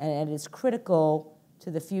 And it is critical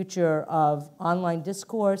to the future of online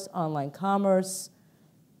discourse, online commerce,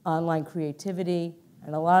 online creativity,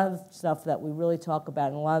 and a lot of stuff that we really talk about,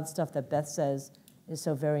 and a lot of the stuff that Beth says is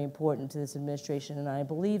so very important to this administration, and I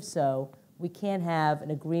believe so. We can't have an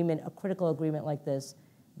agreement, a critical agreement like this,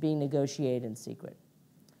 being negotiated in secret.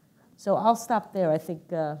 So I'll stop there. I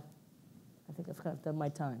think I've kind of done my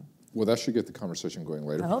time. Well, that should get the conversation going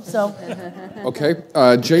later. I hope so. Okay.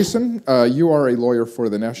 Jason, you are a lawyer for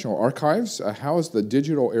the National Archives. How is the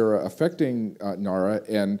digital era affecting NARA,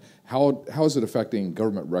 and how is it affecting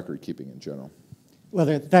government record keeping in general?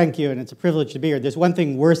 Well, thank you, and it's a privilege to be here. There's one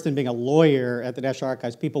thing worse than being a lawyer at the National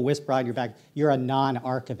Archives. People whisper behind your back, you're a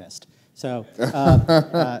non-archivist. So the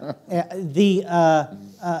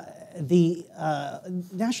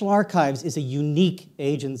National Archives is a unique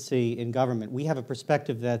agency in government. We have a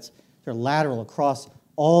perspective that's sort of lateral across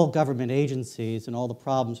all government agencies and all the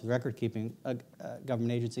problems with record keeping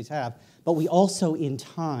government agencies have. But we also, in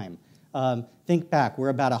time, think back. We're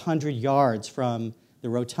about 100 yards from the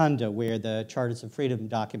rotunda where the Charters of Freedom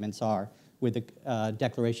documents are, with the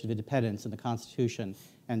Declaration of Independence and the Constitution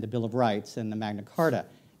and the Bill of Rights and the Magna Carta.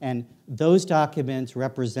 And those documents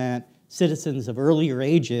represent citizens of earlier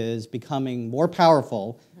ages becoming more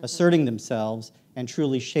powerful, asserting themselves, and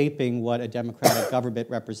truly shaping what a democratic government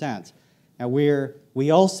represents. Now, we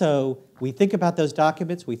think about those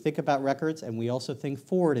documents, we think about records, and we also think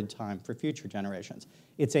forward in time for future generations.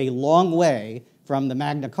 It's a long way from the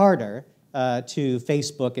Magna Carta to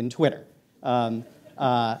Facebook and Twitter.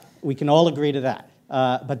 We can all agree to that.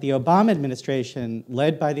 But the Obama administration,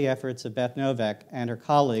 led by the efforts of Beth Noveck and her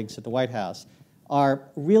colleagues at the White House, are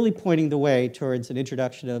really pointing the way towards an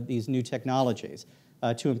introduction of these new technologies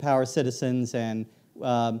to empower citizens and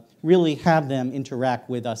really have them interact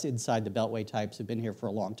with us inside the Beltway types who've been here for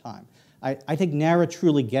a long time. I think NARA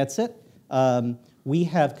truly gets it. We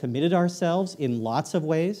have committed ourselves in lots of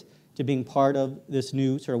ways to being part of this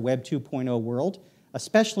new sort of Web 2.0 world,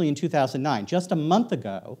 especially in 2009. Just a month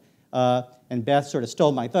ago, and Beth sort of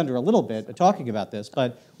stole my thunder a little bit talking about this,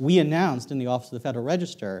 but we announced in the Office of the Federal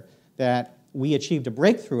Register that we achieved a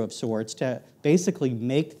breakthrough of sorts to basically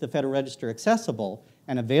make the Federal Register accessible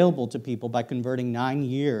and available to people by converting 9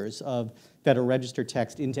 years of Federal Register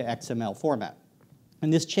text into XML format.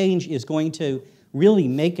 And this change is going to really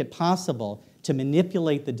make it possible to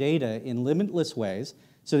manipulate the data in limitless ways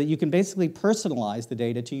so that you can basically personalize the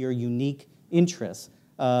data to your unique interests.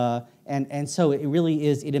 And so it really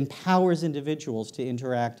is, it empowers individuals to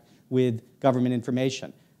interact with government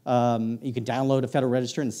information. You can download a Federal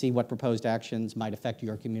Register and see what proposed actions might affect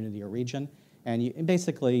your community or region. And you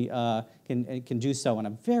basically can do so on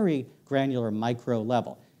a very granular micro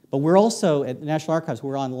level. But we're also, at the National Archives,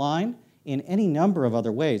 we're online in any number of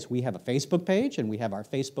other ways. We have a Facebook page, and we have our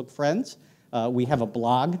Facebook friends. We have a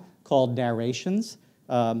blog called Narrations,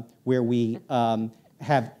 where we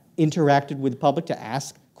have interacted with the public to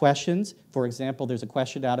ask questions. For example, there's a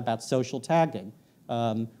question out about social tagging,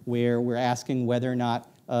 where we're asking whether or not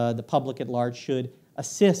the public at large should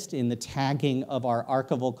assist in the tagging of our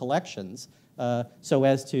archival collections so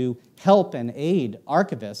as to help and aid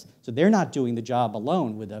archivists. So they're not doing the job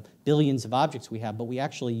alone with the billions of objects we have, but we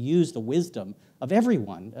actually use the wisdom of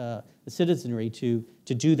everyone, the citizenry, to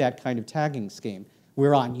do that kind of tagging scheme.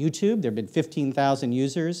 We're on YouTube. There have been 15,000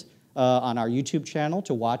 users on our YouTube channel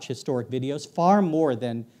to watch historic videos, far more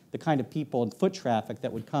than the kind of people and foot traffic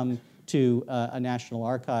that would come to a National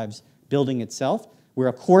Archives building itself. We're,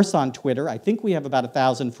 of course, on Twitter. I think we have about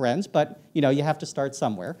 1,000 friends, but you have to start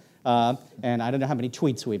somewhere. And I don't know how many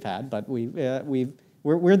tweets we've had, but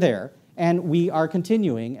we're there. And we are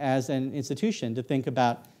continuing as an institution to think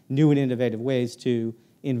about new and innovative ways to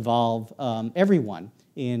involve everyone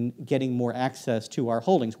in getting more access to our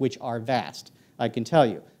holdings, which are vast, I can tell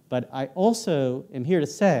you. But I also am here to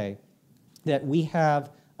say that we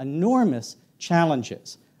have enormous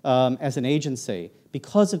challenges as an agency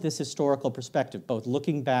because of this historical perspective, both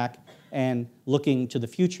looking back and looking to the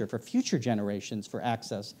future for future generations for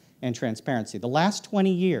access and transparency. The last 20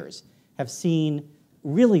 years have seen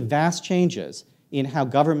really vast changes in how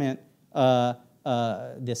government,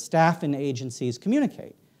 the staff and agencies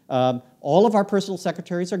communicate. All of our personal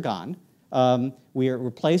secretaries are gone.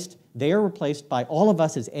 They are replaced by all of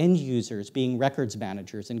us as end users being records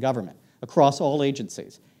managers in government across all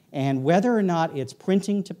agencies. And whether or not it's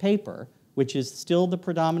printing to paper, which is still the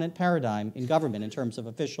predominant paradigm in government in terms of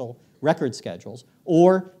official record schedules,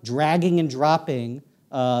 or dragging and dropping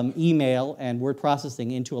email and word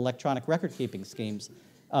processing into electronic record-keeping schemes,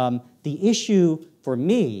 the issue for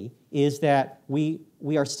me is that we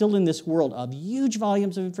are still in this world of huge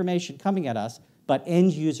volumes of information coming at us, but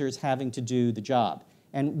end users having to do the job.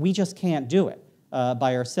 And we just can't do it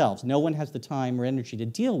by ourselves. No one has the time or energy to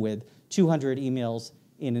deal with 200 emails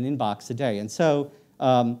in an inbox a day. And so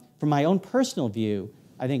from my own personal view,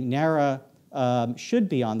 I think NARA should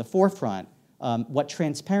be on the forefront. What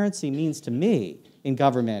transparency means to me in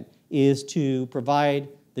government is to provide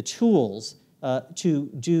the tools to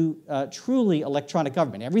do truly electronic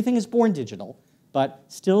government. Everything is born digital, but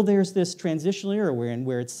still there's this transitional era we're in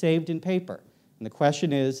where it's saved in paper. And the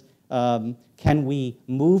question is, can we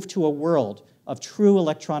move to a world of true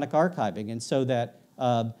electronic archiving, and so that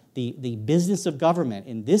the business of government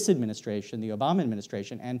in this administration, the Obama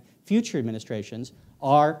administration, and future administrations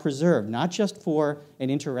are preserved, not just for an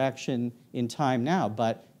interaction in time now,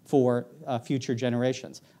 but for future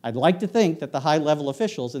generations. I'd like to think that the high-level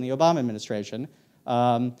officials in the Obama administration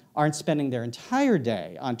aren't spending their entire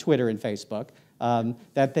day on Twitter and Facebook,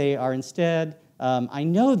 that they are instead, I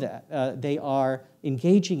know that they are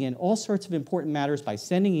engaging in all sorts of important matters by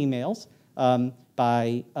sending emails,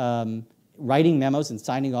 by writing memos and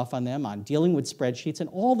signing off on them, on dealing with spreadsheets, and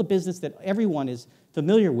all the business that everyone is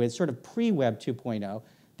familiar with, sort of pre-Web 2.0.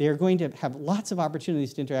 They're going to have lots of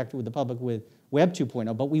opportunities to interact with the public with Web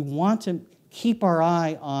 2.0, but we want to keep our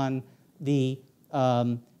eye on the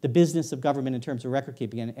business of government in terms of record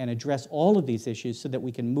keeping and address all of these issues so that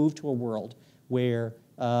we can move to a world where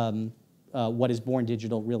what is born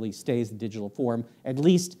digital really stays in digital form, at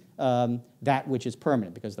least that which is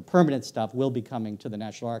permanent, because the permanent stuff will be coming to the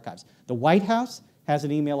National Archives. The White House has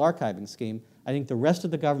an email archiving scheme. I think the rest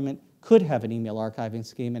of the government could have an email archiving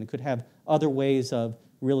scheme and could have other ways of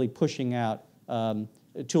really pushing out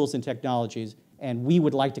tools and technologies, and we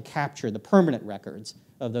would like to capture the permanent records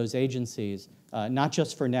of those agencies, not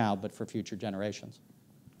just for now, but for future generations.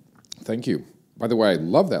 Thank you. By the way, I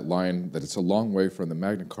love that line that it's a long way from the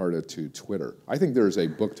Magna Carta to Twitter. I think there's a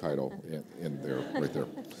book title in there, right there.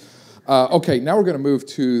 Okay, now we're going to move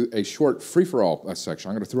to a short free-for-all section.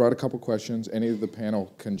 I'm going to throw out a couple questions. Any of the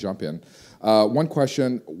panel can jump in. One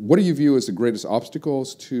question, what do you view as the greatest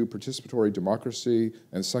obstacles to participatory democracy?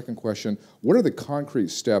 And second question, what are the concrete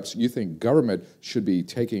steps you think government should be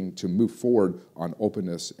taking to move forward on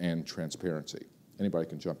openness and transparency? Anybody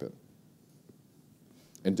can jump in.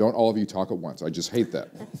 And don't all of you talk at once. I just hate that.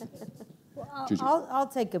 Well, I'll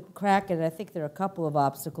take a crack at it. I think there are a couple of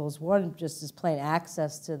obstacles. One just is plain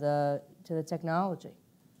access to the technology.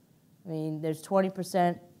 I mean, there's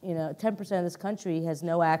 20%, 10% of this country has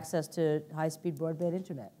no access to high-speed broadband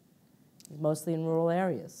internet, mostly in rural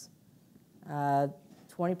areas.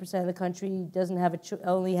 20% of the country doesn't have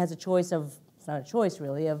only has a choice of, it's not a choice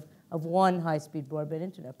really, of one high-speed broadband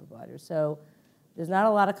internet provider. So there's not a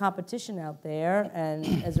lot of competition out there, and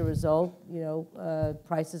as a result,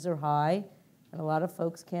 prices are high, and a lot of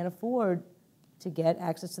folks can't afford to get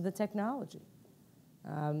access to the technology.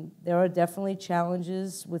 There are definitely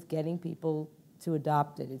challenges with getting people to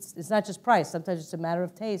adopt it. It's not just price. Sometimes it's a matter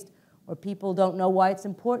of taste, or people don't know why it's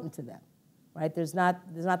important to them, right? There's not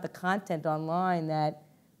the content online that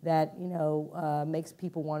makes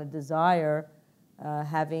people want to desire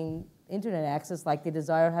having internet access like they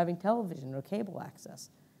desire having television or cable access.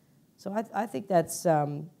 So I think that's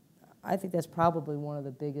probably one of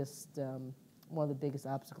the biggest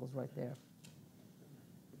obstacles right there.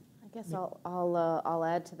 I guess I'll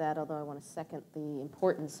add to that, although I want to second the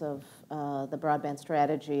importance of the broadband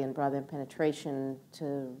strategy and broadband penetration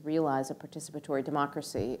to realize a participatory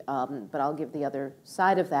democracy. But I'll give the other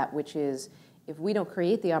side of that, which is if we don't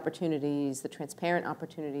create the opportunities, the transparent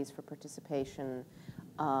opportunities for participation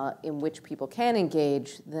in which people can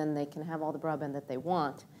engage, then they can have all the broadband that they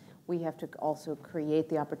want. We have to also create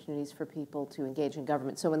the opportunities for people to engage in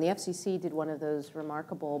government. So when the FCC did one of those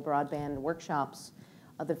remarkable broadband workshops,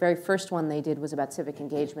 the very first one they did was about civic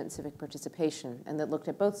engagement and civic participation, and that looked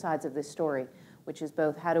at both sides of this story. which is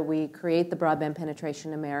both how do we create the broadband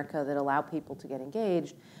penetration in America that allow people to get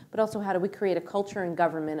engaged, but also how do we create a culture in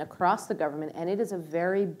government, across the government, and it is a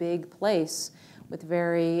very big place with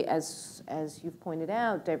very, as you've pointed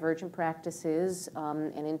out, divergent practices,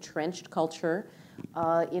 an entrenched culture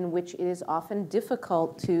in which it is often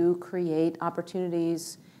difficult to create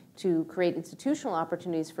opportunities, to create institutional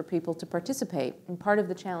opportunities for people to participate. And part of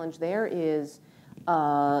the challenge there is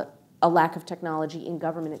a lack of technology in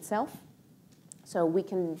government itself. So we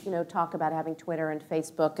can, talk about having Twitter and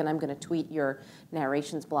Facebook, and I'm going to tweet your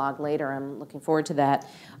narrations blog later. I'm looking forward to that.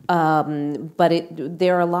 But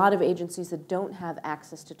there are a lot of agencies that don't have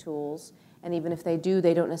access to tools, and even if they do,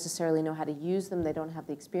 they don't necessarily know how to use them. They don't have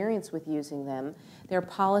the experience with using them. There are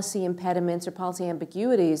policy impediments or policy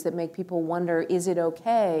ambiguities that make people wonder, is it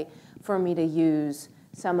okay for me to use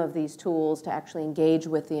some of these tools to actually engage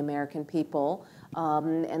with the American people?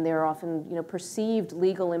 And there are often, perceived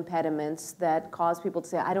legal impediments that cause people to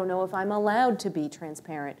say, I don't know if I'm allowed to be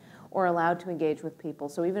transparent or allowed to engage with people.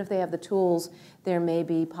 So even if they have the tools, there may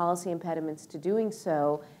be policy impediments to doing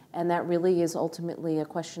so. And that really is ultimately a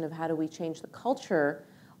question of how do we change the culture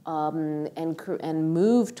and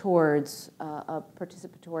move towards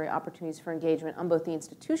participatory opportunities for engagement on both the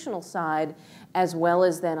institutional side as well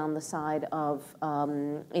as then on the side of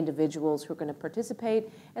individuals who are going to participate,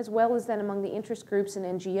 as well as then among the interest groups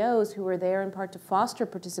and NGOs who are there in part to foster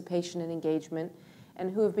participation and engagement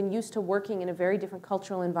and who have been used to working in a very different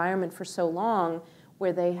cultural environment for so long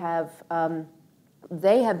where they have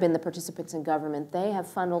been the participants in government. They have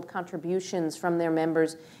funneled contributions from their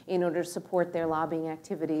members in order to support their lobbying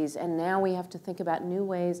activities. And now we have to think about new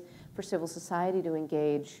ways for civil society to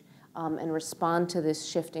engage and respond to this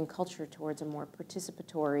shift in culture towards a more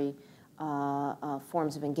participatory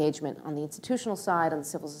forms of engagement on the institutional side, on the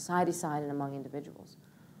civil society side, and among individuals.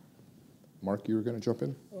 Mark, you were going to jump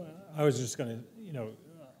in? Well, I was just going to,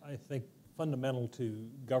 I think fundamental to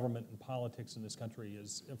government and politics in this country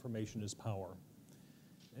is information is power.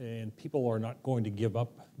 And people are not going to give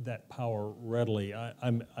up that power readily.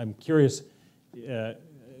 I'm curious,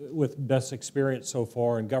 with Beth's experience so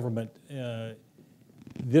far in government,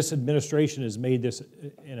 this administration has made this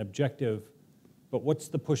an objective, but what's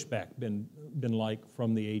the pushback been like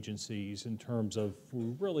from the agencies in terms of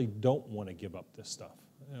we really don't want to give up this stuff?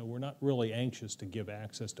 We're not really anxious to give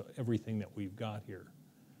access to everything that we've got here.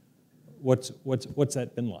 What's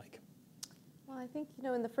that been like? I think,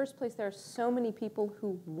 in the first place, there are so many people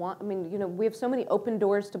who want, we have so many open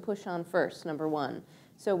doors to push on first, number one.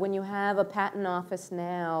 So when you have a patent office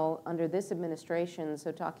now under this administration,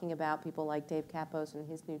 so talking about people like Dave Kapos and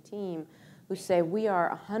his new team, who say we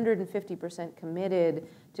are 150% committed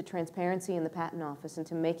to transparency in the patent office and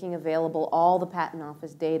to making available all the patent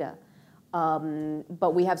office data.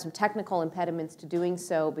 But we have some technical impediments to doing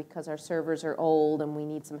so because our servers are old and we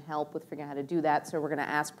need some help with figuring out how to do that. So we're going to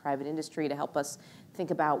ask private industry to help us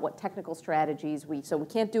think about what technical strategies so we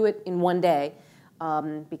can't do it in one day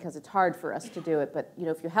because it's hard for us to do it. But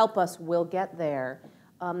if you help us, we'll get there.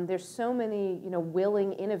 There's so many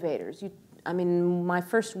willing innovators. My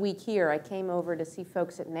first week here, I came over to see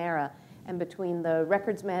folks at NARA, and between the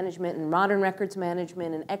records management and modern records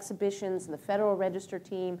management and exhibitions and the Federal Register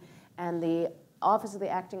team and the Office of the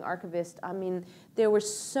Acting Archivist, there were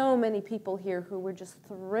so many people here who were just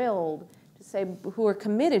thrilled to say, who are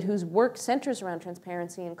committed, whose work centers around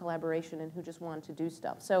transparency and collaboration and who just wanted to do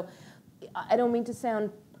stuff. So I don't mean to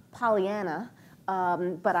sound Pollyanna,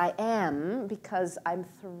 but I am, because I'm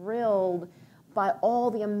thrilled by all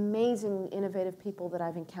the amazing, innovative people that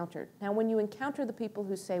I've encountered. Now, when you encounter the people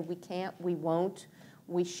who say, we can't, we won't,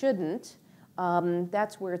 we shouldn't,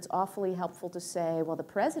 that's where it's awfully helpful to say, well, the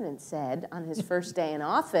president said on his first day in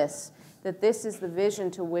office that this is the vision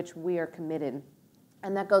to which we are committed.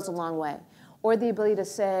 And that goes a long way. Or the ability to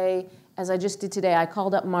say, as I just did today, I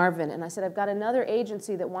called up Marvin and I said, I've got another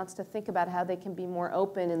agency that wants to think about how they can be more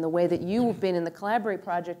open in the way that you've been in the Collaborate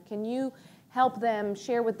project. Can you help them,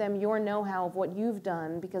 share with them your know-how of what you've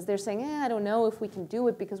done? Because they're saying, I don't know if we can do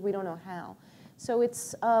it because we don't know how. So it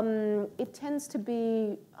tends to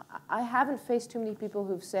be, I haven't faced too many people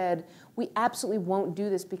who've said, we absolutely won't do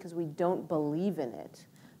this because we don't believe in it.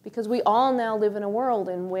 Because we all now live in a world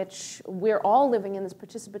in which we're all living in this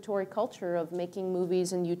participatory culture of making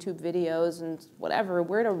movies and YouTube videos and whatever.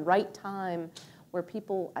 We're at a right time where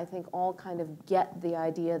people, I think, all kind of get the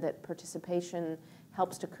idea that participation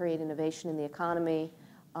helps to create innovation in the economy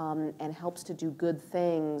and helps to do good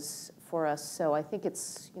things for us. So I think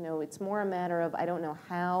it's, it's more a matter of I don't know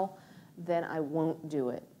how, then I won't do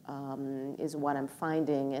it, is what I'm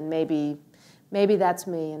finding. And maybe that's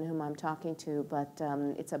me and whom I'm talking to, but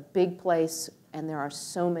it's a big place and there are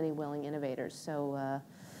so many willing innovators. So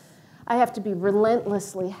I have to be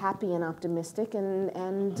relentlessly happy and optimistic,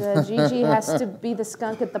 and Gigi has to be the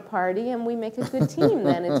skunk at the party, and we make a good team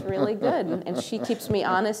then. It's really good. And she keeps me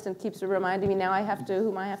honest and keeps reminding me now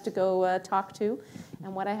whom I have to go talk to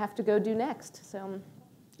and what I have to go do next. So.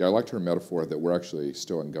 Yeah, I liked her metaphor that we're actually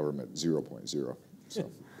still in government 0.0. So,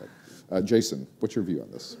 Jason, what's your view on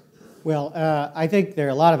this? Well, I think there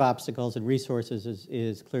are a lot of obstacles, and resources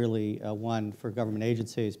is clearly one for government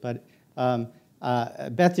agencies. But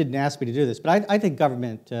Beth didn't ask me to do this, but I think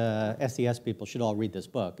government SES people should all read this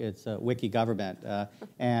book. It's Wiki Government,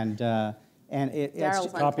 and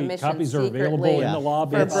Darrell's on commission copies are available secretly in the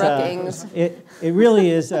lobby. for Brookings. It really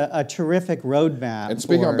is a terrific roadmap. And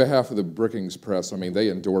speaking on behalf of the Brookings Press, I mean, they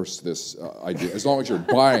endorse this idea, as long as you're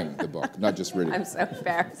buying the book, not just reading I'm it. so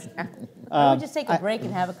embarrassed now. Why don't we just take a break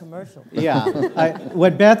and have a commercial? Yeah.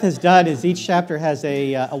 What Beth has done is each chapter has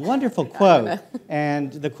a wonderful quote.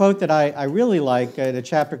 And the quote that I really like, in a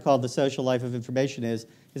chapter called The Social Life of Information, is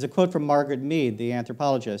a quote from Margaret Mead, the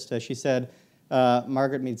anthropologist. She said,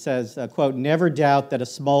 Margaret Mead says, quote, "Never doubt that a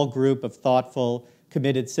small group of thoughtful,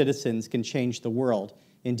 committed citizens can change the world.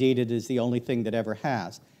 Indeed, it is the only thing that ever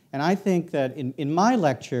has." And I think that in my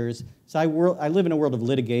lectures, so I live in a world of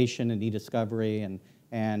litigation and e-discovery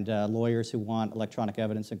and lawyers who want electronic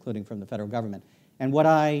evidence, including from the federal government. And what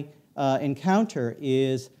I encounter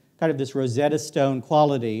is kind of this Rosetta Stone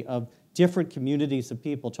quality of different communities of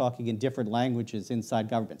people talking in different languages inside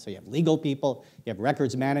government. So you have legal people, you have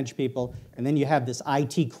records managed people, and then you have this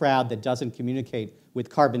IT crowd that doesn't communicate with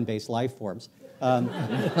carbon-based life forms. And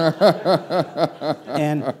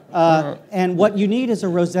what you need is a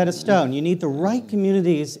Rosetta Stone. You need the right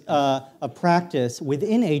communities of practice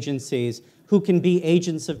within agencies who can be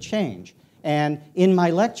agents of change. And in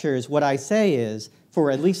my lectures, what I say is,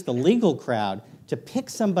 for at least the legal crowd, to pick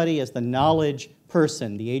somebody as the knowledge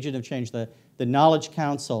person, the agent of change, the knowledge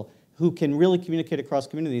council, who can really communicate across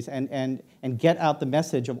communities and get out the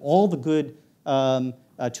message of all the good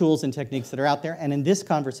tools and techniques that are out there. And in this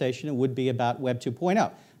conversation, it would be about Web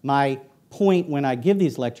 2.0. My point when I give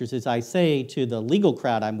these lectures is I say to the legal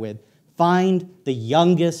crowd I'm with, find the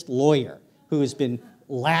youngest lawyer who has been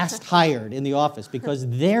last hired in the office, because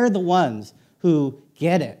they're the ones who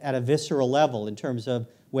get it at a visceral level in terms of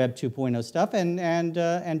Web 2.0 stuff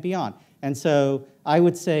and beyond. And so I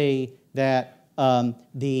would say that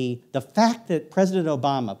the fact that President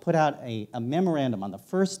Obama put out a memorandum on the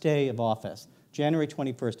first day of office, January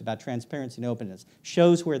 21st, about transparency and openness,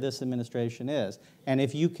 shows where this administration is. And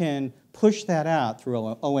if you can push that out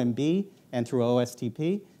through OMB and through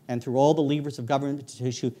OSTP and through all the levers of government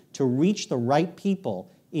to reach the right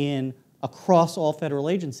people across all federal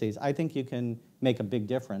agencies, I think you can make a big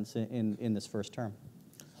difference in this first term.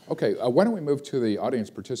 Okay, why don't we move to the audience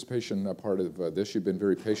participation part of this? You've been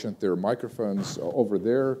very patient. There are microphones over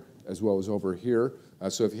there as well as over here.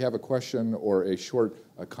 So if you have a question or a short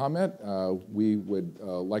comment, we would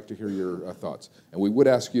like to hear your thoughts. And we would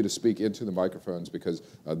ask you to speak into the microphones because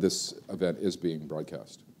this event is being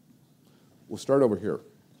broadcast. We'll start over here.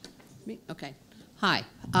 Okay. Hi.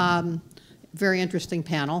 Very interesting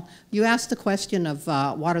panel. You asked the question of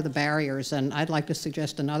what are the barriers, and I'd like to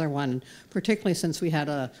suggest another one, particularly since we had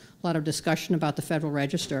a lot of discussion about the Federal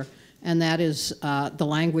Register, and that is the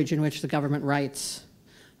language in which the government writes.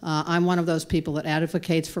 I'm one of those people that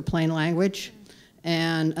advocates for plain language,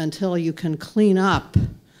 and until you can clean up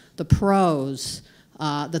the prose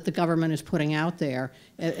that the government is putting out there,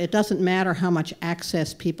 it doesn't matter how much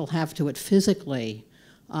access people have to it physically.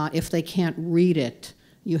 If they can't read it,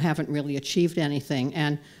 you haven't really achieved anything.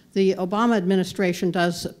 And the Obama administration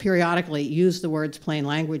does periodically use the words plain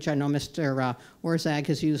language. I know Mr. Orszag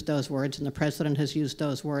has used those words and the president has used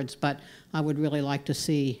those words, but I would really like to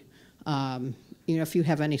see, if you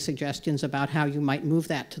have any suggestions about how you might move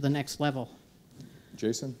that to the next level.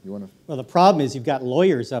 Jason, you want to? Well, the problem is you've got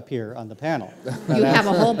lawyers up here on the panel. You have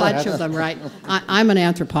a whole bunch of them, right? I'm an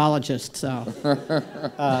anthropologist, so.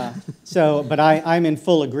 But I'm in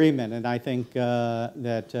full agreement, and I think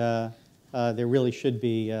that there really should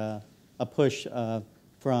be a push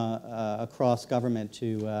from across government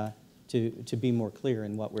to be more clear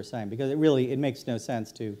in what we're saying, because it makes no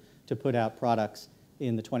sense to put out products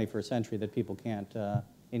in the 21st century that people can't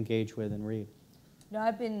engage with and read. No,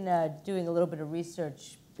 I've been doing a little bit of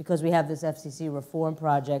research because we have this FCC reform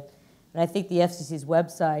project, and I think the FCC's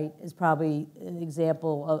website is probably an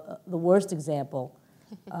example, the worst example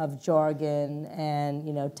of jargon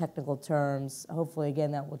and technical terms. Hopefully,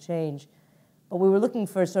 again, that will change. But we were looking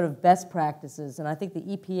for sort of best practices, and I think the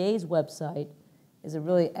EPA's website is a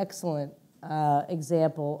really excellent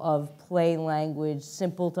example of plain language,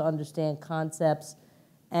 simple to understand concepts,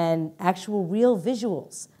 and actual real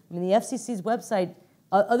visuals. I mean, the FCC's website,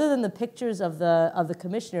 other than the pictures of the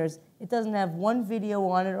commissioners, it doesn't have one video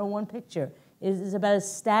on it or one picture. It is about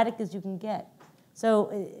as static as you can get.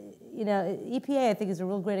 So, you know, EPA, I think, is a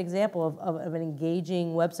real great example of an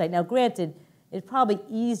engaging website. Now, granted, it's probably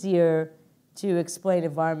easier to explain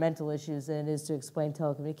environmental issues than it is to explain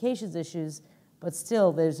telecommunications issues, but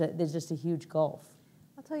still, there's just a huge gulf.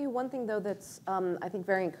 I'll tell you one thing, though, that's, I think,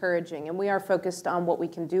 very encouraging, and we are focused on what we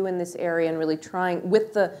can do in this area and really trying,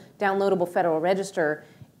 with the downloadable Federal Register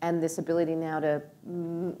and this ability now to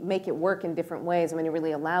make it work in different ways. I mean, it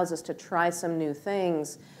really allows us to try some new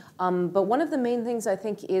things. But one of the main things, I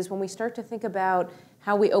think, is when we start to think about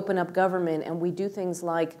how we open up government and we do things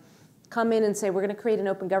like come in and say, we're going to create an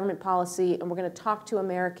open government policy and we're going to talk to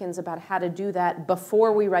Americans about how to do that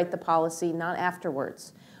before we write the policy, not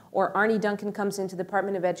afterwards. Or Arnie Duncan comes into the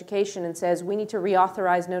Department of Education and says, we need to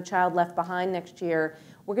reauthorize No Child Left Behind next year.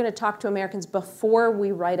 We're going to talk to Americans before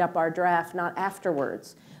we write up our draft, not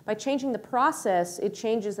afterwards. By changing the process, it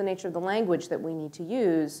changes the nature of the language that we need to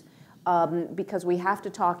use because we have to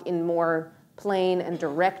talk in more plain and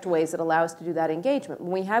direct ways that allow us to do that engagement.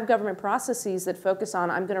 When we have government processes that focus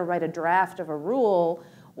on, I'm going to write a draft of a rule,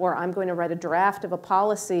 or I'm going to write a draft of a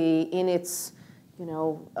policy in its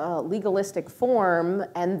legalistic form,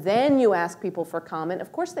 and then you ask people for comment,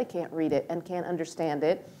 of course they can't read it and can't understand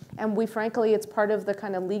it. And we, frankly, it's part of the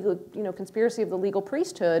kind of legal, conspiracy of the legal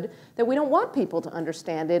priesthood that we don't want people to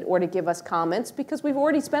understand it or to give us comments because we've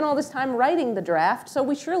already spent all this time writing the draft, so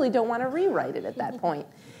we surely don't want to rewrite it at that point.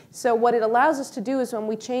 So what it allows us to do is when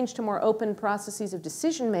we change to more open processes of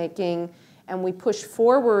decision-making and we push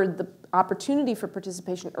forward the opportunity for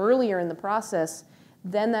participation earlier in the process,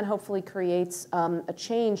 then that hopefully creates a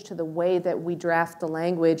change to the way that we draft the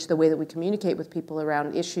language, the way that we communicate with people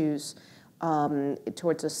around issues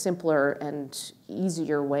towards a simpler and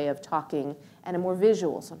easier way of talking and a more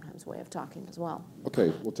visual, sometimes, way of talking as well.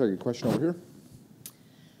 Okay, we'll take a question over here.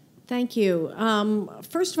 Thank you.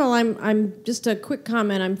 First of all, I'm just a quick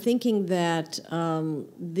comment. I'm thinking that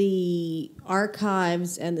the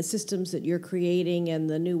archives and the systems that you're creating and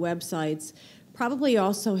the new websites probably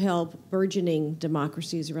also help burgeoning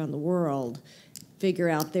democracies around the world figure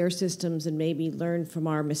out their systems and maybe learn from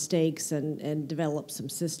our mistakes and develop some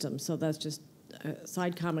systems. So that's just a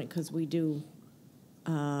side comment because we do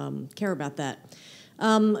care about that.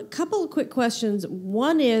 A couple of quick questions.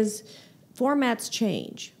 One is formats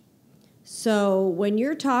change. So when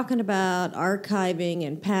you're talking about archiving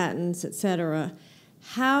and patents, et cetera,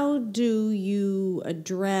 how do you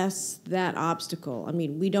address that obstacle? I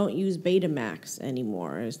mean, we don't use Betamax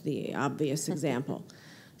anymore as the obvious example.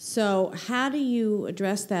 So how do you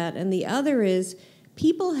address that? And the other is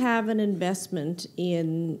people have an investment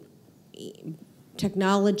in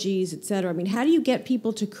technologies, et cetera. I mean, how do you get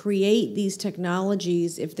people to create these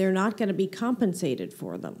technologies if they're not going to be compensated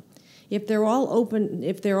for them? If they're all open,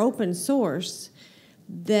 if they're open source,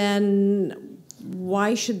 then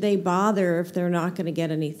why should they bother if they're not going to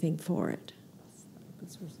get anything for it?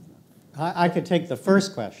 I could take the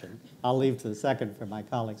first question. I'll leave to the second for my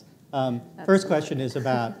colleagues. First question is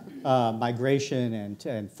about migration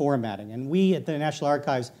and formatting. And we at the National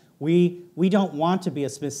Archives, we don't want to be a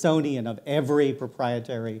Smithsonian of every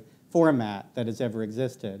proprietary format that has ever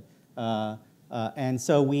existed. And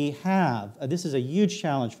so we have, this is a huge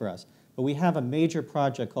challenge for us, but we have a major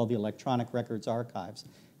project called the Electronic Records Archives.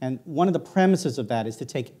 And one of the premises of that is to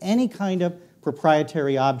take any kind of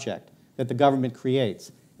proprietary object that the government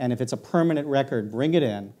creates, and if it's a permanent record, bring it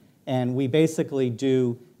in, and we basically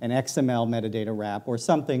do an XML metadata wrap or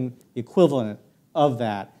something equivalent of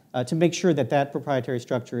that to make sure that that proprietary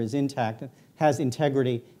structure is intact, has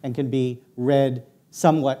integrity, and can be read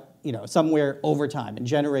somewhat, somewhere over time and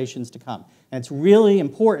generations to come. And it's really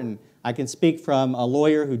important. I can speak from a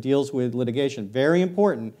lawyer who deals with litigation. Very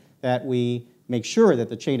important that we make sure that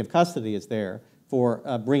the chain of custody is there for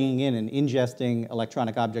bringing in and ingesting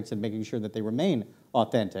electronic objects and making sure that they remain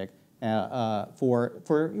authentic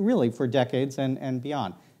for decades and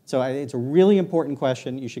beyond. So it's a really important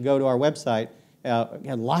question. You should go to our website.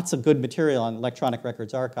 Lots of good material on Electronic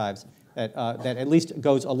Records Archives that at least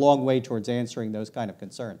goes a long way towards answering those kind of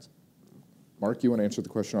concerns. Mark, you want to answer the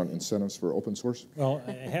question on incentives for open source? Well,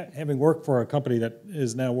 having worked for a company that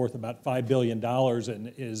is now worth about $5 billion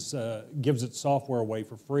and gives its software away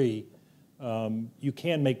for free, you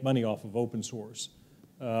can make money off of open source.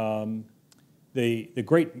 I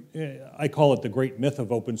call it the great myth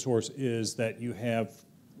of open source is that you have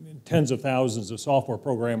tens of thousands of software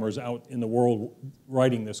programmers out in the world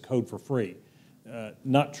writing this code for free.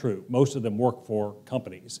 Not true. Most of them work for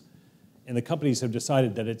companies. And the companies have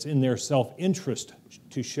decided that it's in their self-interest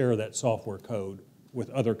to share that software code with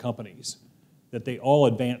other companies, that they all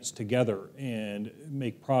advance together and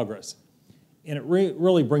make progress. And it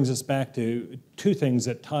really brings us back to two things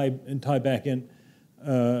that tie back in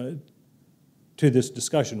to this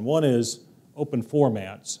discussion. One is open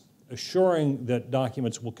formats, assuring that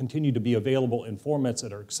documents will continue to be available in formats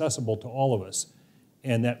that are accessible to all of us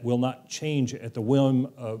and that will not change at the whim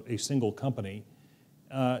of a single company.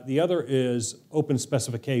 The other is open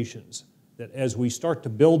specifications, that as we start to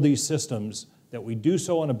build these systems, that we do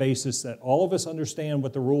so on a basis that all of us understand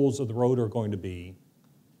what the rules of the road are going to be,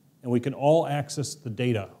 and we can all access the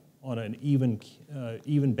data on an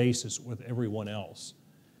even basis with everyone else.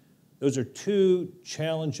 Those are two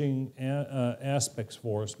challenging aspects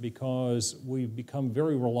for us because we've become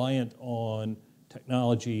very reliant on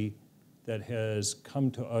technology that has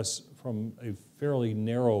come to us from a fairly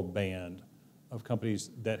narrow band of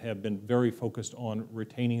companies that have been very focused on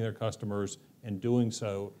retaining their customers and doing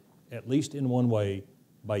so, at least in one way,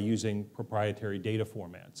 by using proprietary data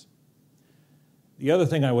formats. The other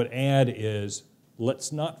thing I would add is,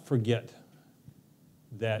 let's not forget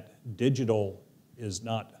that digital is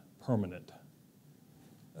not permanent.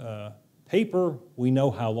 Paper, we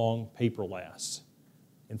know how long paper lasts.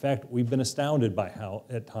 In fact, we've been astounded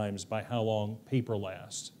at times by how long paper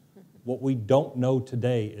lasts. What we don't know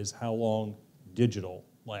today is how long digital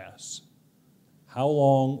lasts. How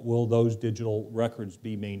long will those digital records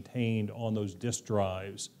be maintained on those disk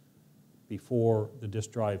drives before the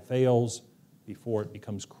disk drive fails, before it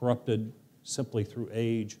becomes corrupted simply through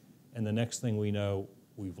age, and the next thing we know,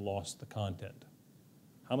 we've lost the content?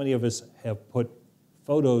 How many of us have put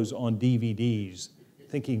photos on DVDs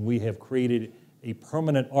thinking we have created a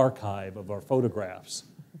permanent archive of our photographs?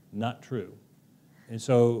 Not true. And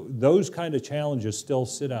so those kind of challenges still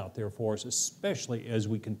sit out there for us, especially as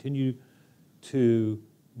we continue to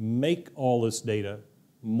make all this data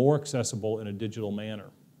more accessible in a digital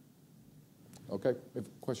manner. Okay, we have a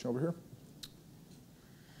question over here.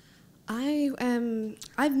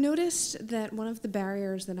 I've noticed that one of the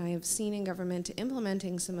barriers that I have seen in government to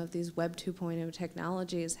implementing some of these Web 2.0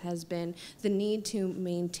 technologies has been the need to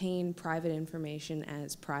maintain private information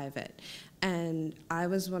as private. And I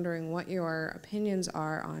was wondering what your opinions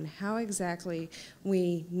are on how exactly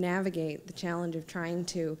we navigate the challenge of trying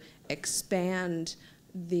to expand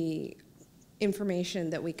the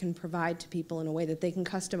information that we can provide to people in a way that they can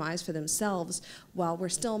customize for themselves while we're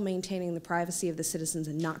still maintaining the privacy of the citizens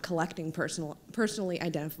and not collecting personally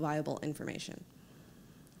identifiable information.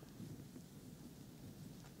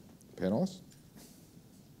 Panelists?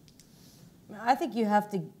 I think you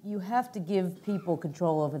have to give people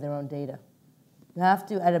control over their own data. You have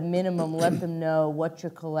to, at a minimum, let them know what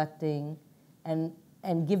you're collecting and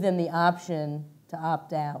give them the option to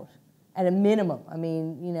opt out. At a minimum. I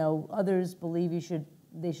mean, you know, others believe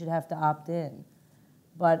they should have to opt in.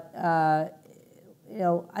 But, you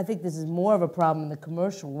know, I think this is more of a problem in the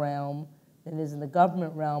commercial realm than it is in the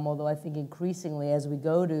government realm, although I think increasingly as we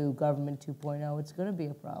go to government 2.0, it's going to be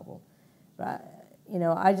a problem. But, you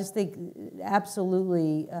know, I just think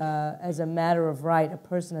absolutely as a matter of right, a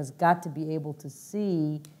person has got to be able to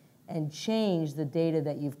see and change the data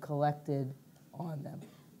that you've collected on them.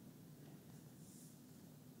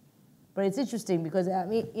 But it's interesting because, I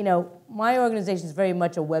mean, you know, my organization is very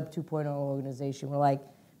much a Web 2.0 organization. We're like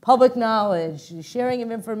public knowledge, sharing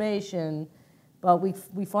of information, but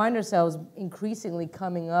we find ourselves increasingly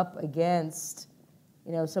coming up against,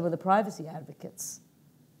 you know, some of the privacy advocates.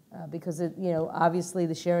 Because, you know, obviously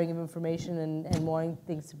the sharing of information and wanting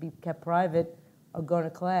things to be kept private are going to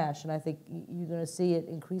clash. And I think you're going to see it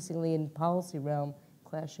increasingly in policy realm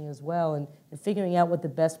clashing as well. And figuring out what the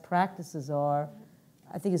best practices are,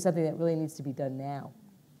 I think is something that really needs to be done now.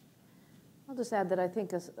 I'll just add that I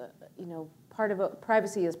think, you know,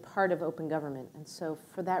 privacy is part of open government. And so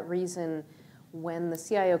for that reason, when the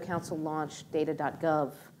CIO Council launched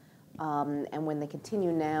data.gov, and when they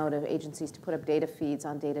continue now to agencies to put up data feeds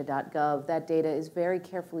on data.gov, that data is very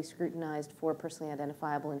carefully scrutinized for personally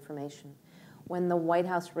identifiable information. When the White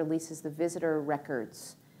House releases the visitor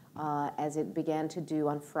records, as it began to do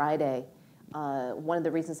on Friday, one of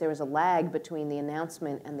the reasons there was a lag between the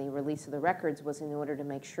announcement and the release of the records was in order to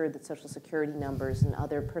make sure that Social Security numbers and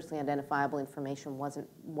other personally identifiable information wasn't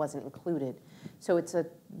included. So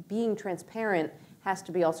being transparent has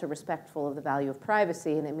to be also respectful of the value of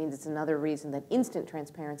privacy, and it means it's another reason that instant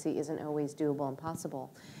transparency isn't always doable and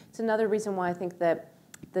possible. It's another reason why I think that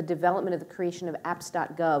the development of the creation of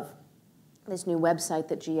apps.gov this new website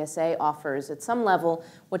that GSA offers. At some level,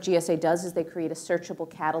 what GSA does is they create a searchable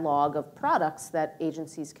catalog of products that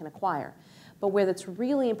agencies can acquire. But where that's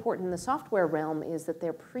really important in the software realm is that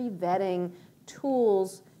they're pre-vetting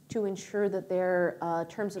tools to ensure that their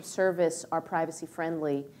terms of service are privacy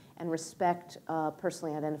friendly and respect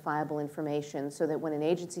personally identifiable information, so that when an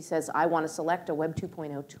agency says, I want to select a Web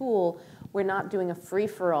 2.0 tool, we're not doing a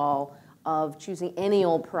free-for-all of choosing any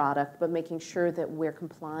old product, but making sure that we're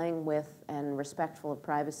complying with and respectful of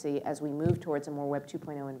privacy as we move towards a more Web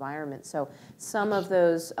 2.0 environment. So some of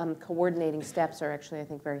those coordinating steps are actually, I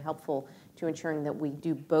think, very helpful to ensuring that we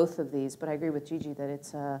do both of these. But I agree with Gigi that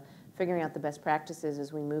it's figuring out the best practices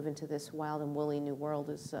as we move into this wild and woolly new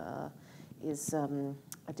world is a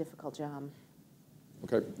difficult job.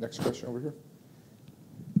 Okay, next question over here.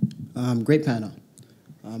 Great panel.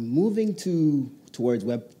 Moving towards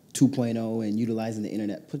Web 2.0 and utilizing the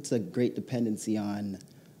internet puts a great dependency on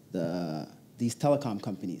these telecom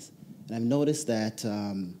companies. And I've noticed that,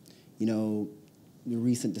 you know, the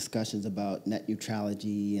recent discussions about net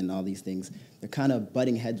neutrality and all these things, they're kind of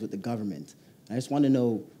butting heads with the government. And I just want to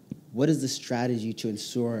know, what is the strategy to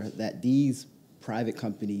ensure that these private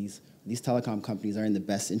companies, these telecom companies, are in the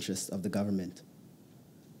best interests of the government?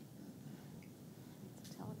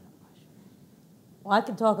 Well, I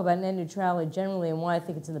can talk about net neutrality generally and why I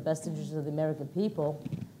think it's in the best interest of the American people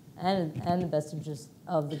and the best interest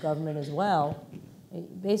of the government as well.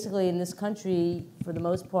 Basically, in this country, for the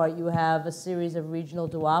most part, you have a series of regional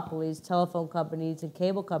duopolies, telephone companies and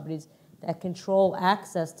cable companies that control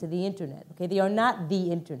access to the internet. Okay, they are not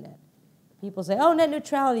the internet. People say, oh, net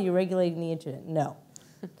neutrality, you're regulating the internet. No.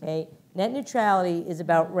 Okay, net neutrality is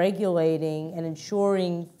about regulating and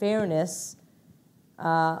ensuring fairness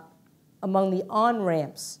among the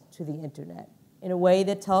on-ramps to the internet in a way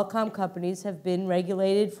that telecom companies have been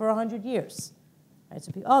regulated for 100 years. Right?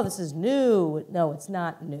 So people, oh, this is new. No, it's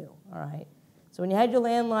not new, all right? So when you had your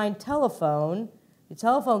landline telephone, the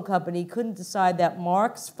telephone company couldn't decide that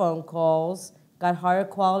Mark's phone calls got higher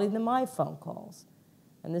quality than my phone calls.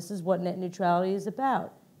 And this is what net neutrality is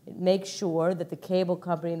about. It makes sure that the cable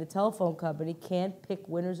company and the telephone company can't pick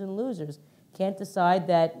winners and losers, can't decide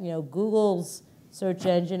that, you know, Google's search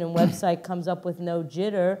engine and website comes up with no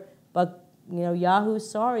jitter, but, you know, Yahoo's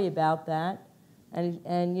sorry about that.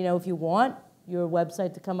 And you know, if you want your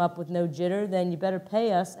website to come up with no jitter, then you better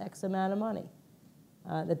pay us X amount of money.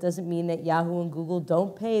 That doesn't mean that Yahoo and Google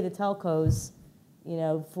don't pay the telcos, you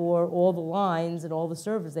know, for all the lines and all the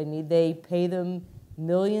servers they need. They pay them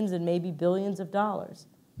millions and maybe billions of dollars.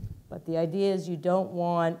 But the idea is you don't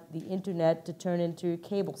want the internet to turn into your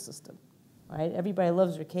cable system, right? Everybody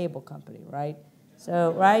loves their cable company, right?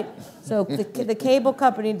 So, right? So the cable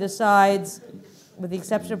company decides, with the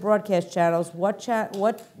exception of broadcast channels, what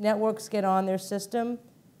networks get on their system,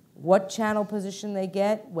 what channel position they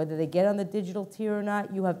get, whether they get on the digital tier or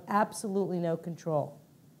not. You have absolutely no control.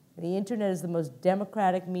 The internet is the most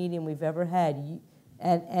democratic medium we've ever had.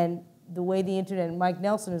 And the way the internet, and Mike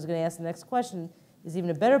Nelson, who's going to ask the next question, is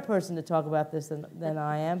even a better person to talk about this than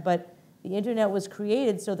I am, but the internet was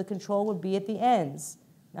created so the control would be at the ends.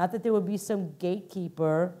 Not that there would be some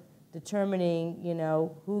gatekeeper determining, you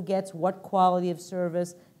know, who gets what quality of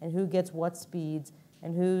service and who gets what speeds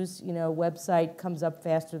and whose, you know, website comes up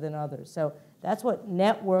faster than others. So that's what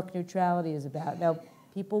network neutrality is about. Now,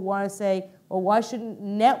 people want to say, well, why shouldn't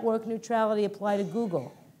network neutrality apply to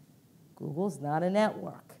Google? Google's not a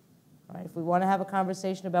network. Right? If we want to have a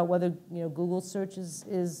conversation about whether, you know, Google search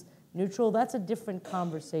is neutral, that's a different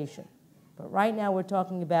conversation. But right now we're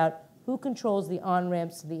talking about who controls the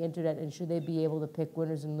on-ramps to the internet and should they be able to pick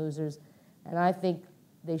winners and losers. And I think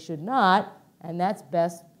they should not, and that's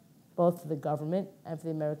best both for the government and for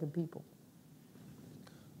the American people.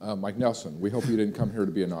 Mike Nelson, we hope you didn't come here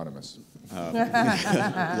to be anonymous.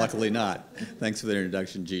 Luckily not. Thanks for the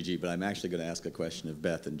introduction, Gigi, but I'm actually going to ask a question of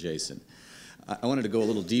Beth and Jason. I wanted to go a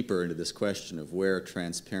little deeper into this question of where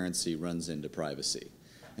transparency runs into privacy,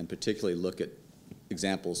 and particularly look at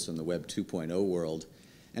examples from the Web 2.0 world,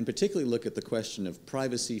 and particularly look at the question of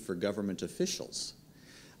privacy for government officials.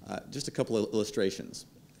 Just a couple of illustrations.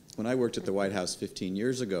 When I worked at the White House 15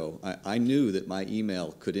 years ago, I knew that my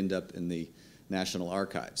email could end up in the National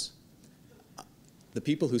Archives. The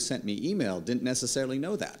people who sent me email didn't necessarily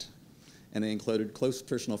know that, and they included close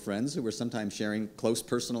personal friends who were sometimes sharing close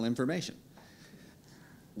personal information.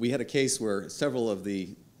 We had a case where several of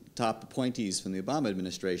the top appointees from the Obama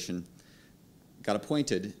administration got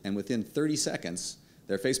appointed, and within 30 seconds,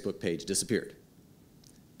 their Facebook page disappeared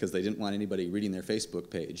because they didn't want anybody reading their Facebook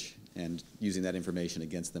page and using that information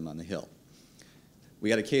against them on the Hill. We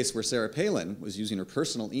had a case where Sarah Palin was using her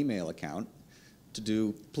personal email account to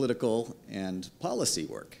do political and policy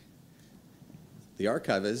work. The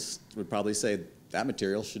archivist would probably say that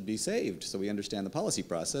material should be saved so we understand the policy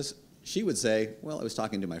process. She would say, well, I was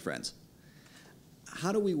talking to my friends.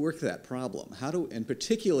 How do we work that problem? And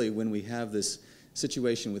particularly when we have this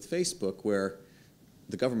situation with Facebook where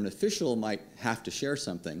the government official might have to share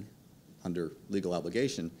something under legal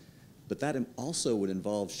obligation, but that also would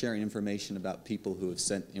involve sharing information about people who have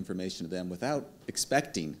sent information to them without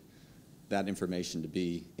expecting that information to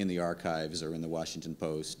be in the archives or in the Washington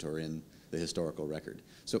Post or in the historical record.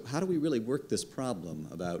 So how do we really work this problem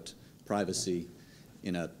about privacy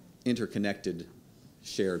in an interconnected,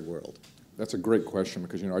 shared world? That's a great question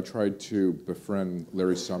because, I tried to befriend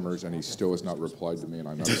Larry Summers and he still has not replied to me, and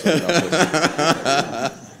I'm upset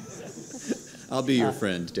about this. I'll be your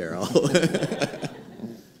friend, Darrell.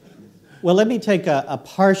 Well, let me take a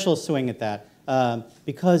partial swing at that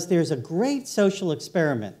because there's a great social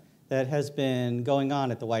experiment that has been going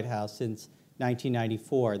on at the White House since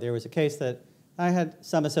 1994. There was a case that I had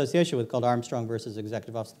some association with called Armstrong versus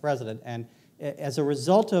Executive Office of the President, and as a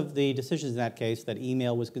result of the decisions in that case that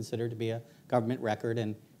email was considered to be a government record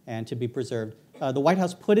and to be preserved, the White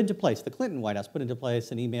House put into place, the Clinton White House put into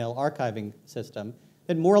place an email archiving system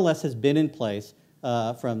that more or less has been in place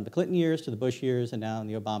from the Clinton years to the Bush years and now in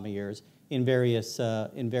the Obama years in various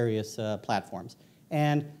platforms.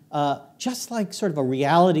 And just like sort of a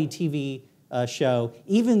reality TV show,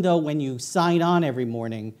 even though when you sign on every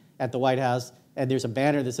morning at the White House and there's a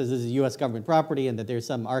banner that says this is U.S. government property and that there's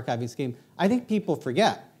some archiving scheme, I think people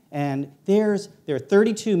forget. And there are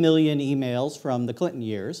 32 million emails from the Clinton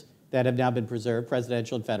years that have now been preserved,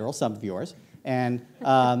 presidential and federal, some of yours, and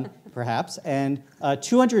perhaps, and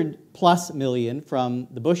 200+ million from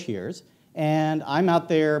the Bush years. And I'm out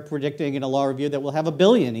there predicting in a law review that we'll have 1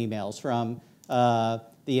 billion emails from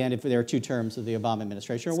the end if there are 2 terms of the Obama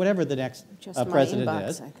administration or whatever the next president inbox,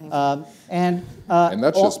 is. I think. And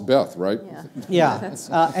that's just Beth, right? Yeah.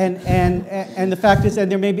 And the fact is,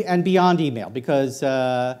 and there may be, and beyond email, because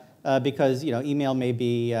email may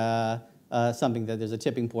be something that there's a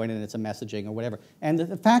tipping point and it's a messaging or whatever. And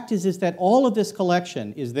the fact is that all of this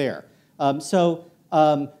collection is there.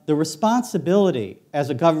 The responsibility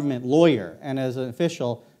as a government lawyer and as an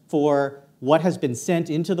official for what has been sent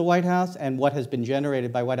into the White House and what has been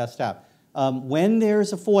generated by White House staff. When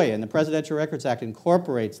there's a FOIA, and the Presidential Records Act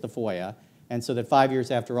incorporates the FOIA, and so that 5 years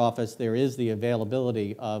after office there is the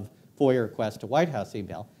availability of FOIA requests to White House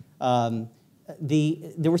email,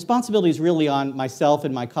 the responsibility is really on myself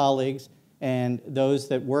and my colleagues and those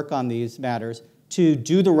that work on these matters to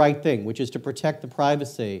do the right thing, which is to protect the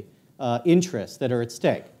privacy interests that are at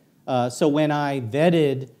stake. So when I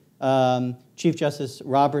vetted Chief Justice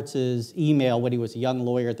Roberts' email when he was a young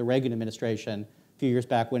lawyer at the Reagan administration a few years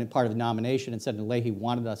back when part of the nomination and Senator Leahy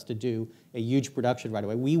wanted us to do a huge production right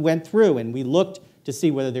away. We went through and we looked to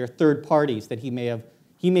see whether there are third parties that he may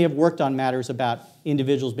have worked on matters about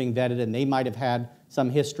individuals being vetted and they might have had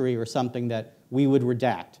some history or something that we would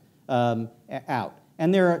redact out.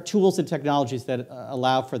 And there are tools and technologies that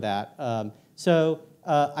allow for that.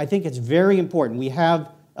 I think it's very important. We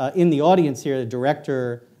have in the audience here the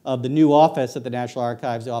director of the new office at the National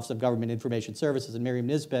Archives, the Office of Government Information Services, and Miriam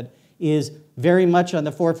Nisbet is very much on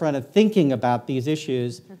the forefront of thinking about these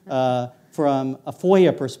issues from a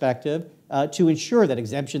FOIA perspective to ensure that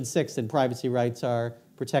Exemption 6 and privacy rights are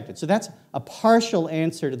protected. So that's a partial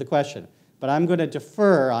answer to the question. But I'm going to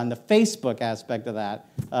defer on the Facebook aspect of that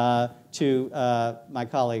to my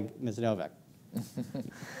colleague, Ms. Noveck.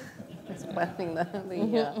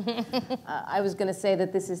 I was going to say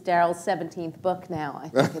that this is Darrell's 17th book now. I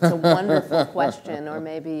think it's a wonderful question, or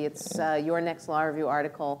maybe it's your next law review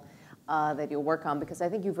article that you'll work on, because I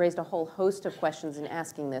think you've raised a whole host of questions in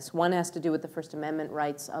asking this. One has to do with the First Amendment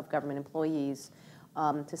rights of government employees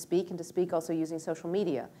to speak, and to speak also using social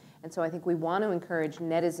media. And so I think we want to encourage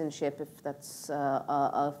netizenship, if that's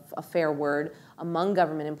a fair word, among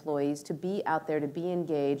government employees to be out there, to be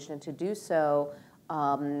engaged, and to do so.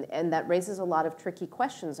 And that raises a lot of tricky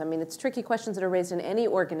questions. I mean, it's tricky questions that are raised in any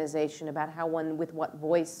organization about how with what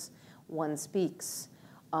voice one speaks,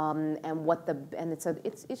 and it's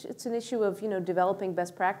an issue of developing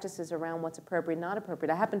best practices around what's appropriate, not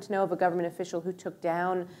appropriate. I happen to know of a government official who took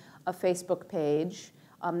down a Facebook page,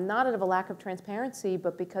 not out of a lack of transparency,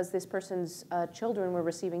 but because this person's children were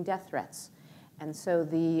receiving death threats, and so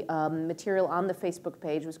the material on the Facebook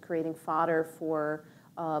page was creating fodder for.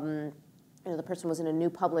 The person was in a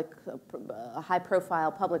new a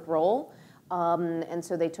high-profile public role, and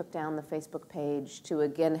so they took down the Facebook page to,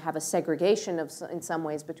 again, have a segregation in some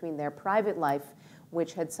ways between their private life,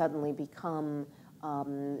 which had suddenly become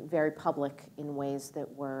very public in ways that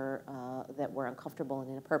were uncomfortable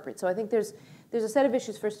and inappropriate. So I think there's a set of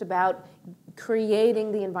issues first about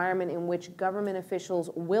creating the environment in which government officials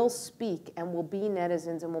will speak and will be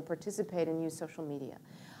netizens and will participate and use social media.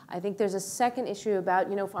 I think there's a second issue about,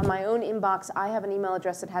 on my own inbox, I have an email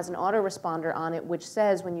address that has an autoresponder on it, which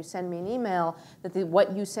says when you send me an email that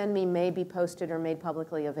what you send me may be posted or made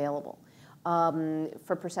publicly available.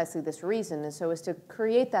 For precisely this reason, and so as to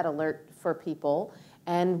create that alert for people.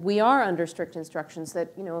 And we are under strict instructions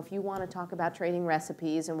that, if you want to talk about trading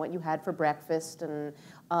recipes and what you had for breakfast, and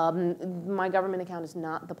my government account is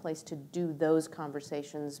not the place to do those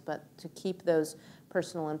conversations, but to keep those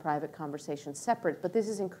personal and private conversations separate. But this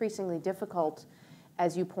is increasingly difficult,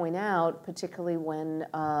 as you point out, particularly when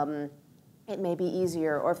it may be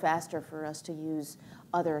easier or faster for us to use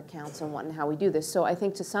other accounts and what and how we do this. So I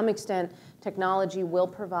think to some extent, technology will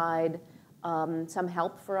provide some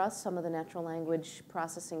help for us, some of the natural language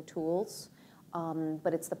processing tools,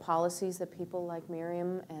 but it's the policies that people like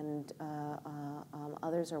Miriam and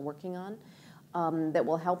others are working on that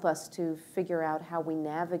will help us to figure out how we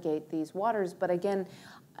navigate these waters. But again,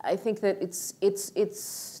 I think that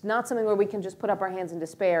it's not something where we can just put up our hands in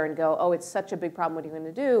despair and go, oh, it's such a big problem, what are you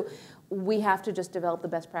going to do? We have to just develop the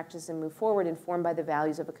best practices and move forward, informed by the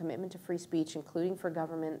values of a commitment to free speech, including for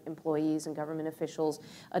government employees and government officials,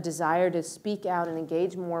 a desire to speak out and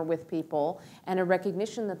engage more with people, and a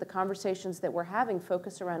recognition that the conversations that we're having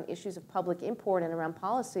focus around issues of public import and around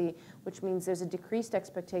policy, which means there's a decreased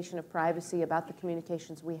expectation of privacy about the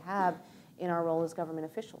communications we have in our role as government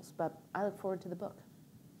officials. But I look forward to the book.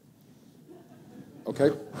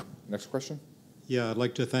 Okay, next question. Yeah, I'd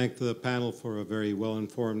like to thank the panel for a very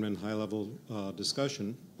well-informed and high-level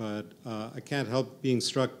discussion, but I can't help being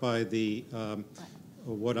struck by the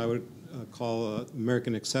what I would call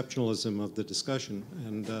American exceptionalism of the discussion,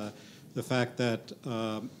 and the fact that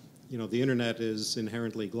the internet is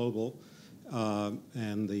inherently global,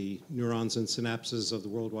 and the neurons and synapses of the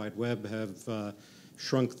World Wide Web have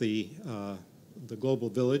shrunk the global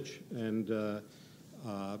village and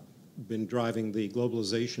been driving the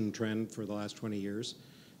globalization trend for the last 20 years.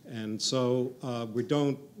 And so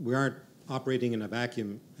we aren't operating in a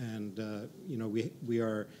vacuum, and we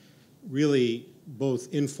are really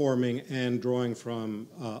both informing and drawing from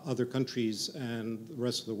other countries and the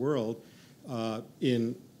rest of the world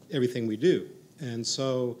in everything we do. And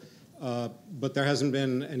so, but there hasn't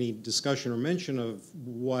been any discussion or mention of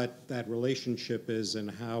what that relationship is and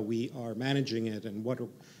how we are managing it and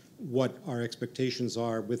what our expectations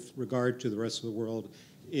are with regard to the rest of the world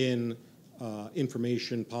in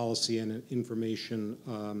information policy and information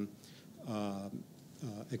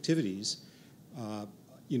activities. The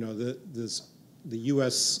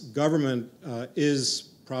U.S. government is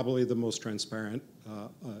probably the most transparent,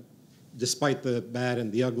 despite the bad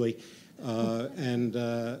and the ugly, and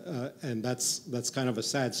that's kind of a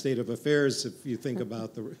sad state of affairs if you think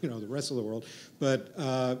about the rest of the world. But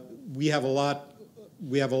we have a lot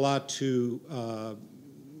to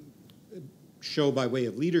show by way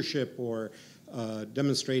of leadership or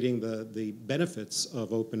demonstrating the benefits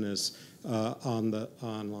of openness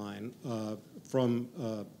online from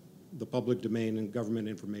the public domain and government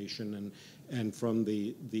information, and from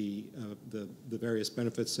the various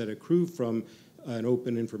benefits that accrue from an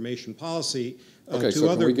open information policy to other countries. Okay,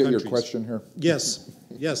 so can we get your question here? Yes,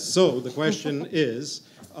 yes. So the question is,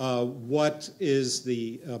 what is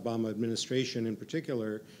the Obama administration in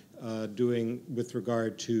particular doing with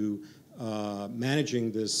regard to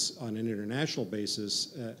managing this on an international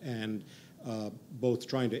basis and both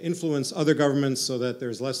trying to influence other governments so that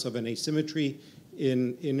there's less of an asymmetry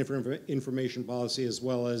in information policy, as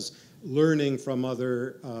well as learning from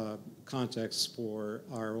other contexts for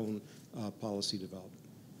our own policy development?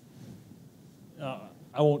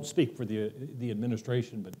 I won't speak for the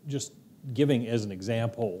administration, but just giving as an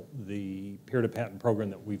example the peer-to-patent program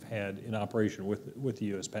that we've had in operation with the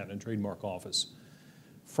U.S. Patent and Trademark Office.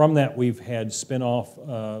 From that, we've had spin-off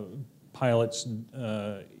pilots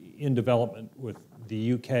in development with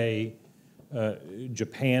the UK.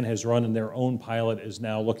 Japan has run in their own pilot, is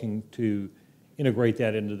now looking to integrate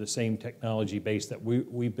that into the same technology base that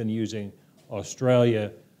we've been using.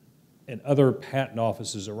 Australia and other patent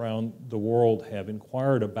offices around the world have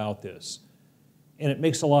inquired about this. And it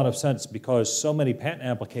makes a lot of sense because so many patent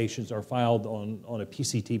applications are filed on a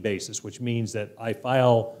PCT basis, which means that I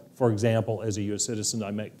file, for example, as a U.S. citizen,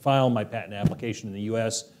 I might file my patent application in the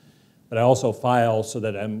U.S., but I also file so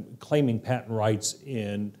that I'm claiming patent rights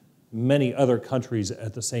in many other countries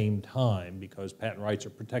at the same time because patent rights are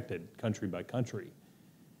protected country by country.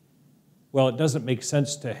 Well, it doesn't make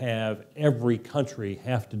sense to have every country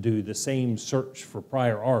have to do the same search for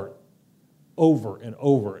prior art over and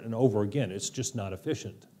over and over again. It's just not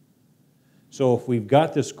efficient. So if we've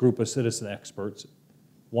got this group of citizen experts,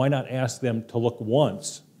 why not ask them to look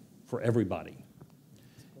once for everybody?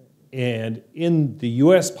 And in the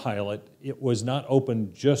US pilot, it was not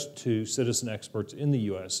open just to citizen experts in the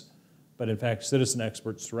US, but in fact, citizen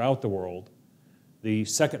experts throughout the world. The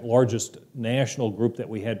second largest national group that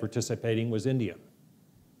we had participating was India.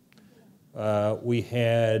 We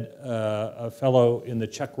had a fellow in the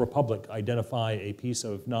Czech Republic identify a piece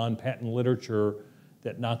of non-patent literature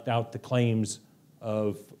that knocked out the claims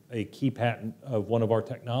of a key patent of one of our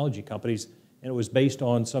technology companies, and it was based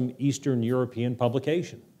on some Eastern European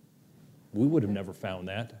publication. We would have never found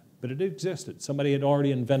that, but it existed. Somebody had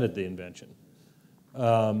already invented the invention.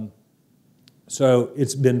 So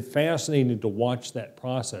it's been fascinating to watch that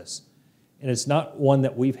process. And it's not one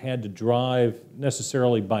that we've had to drive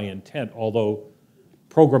necessarily by intent, although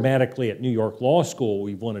programmatically at New York Law School,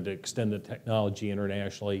 we've wanted to extend the technology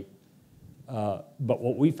internationally. But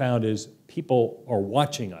what we found is people are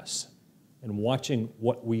watching us and watching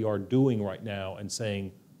what we are doing right now and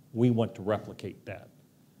saying, we want to replicate that.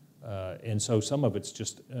 And so some of it's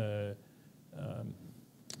just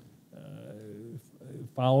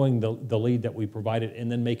following the lead that we provided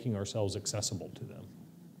and then making ourselves accessible to them.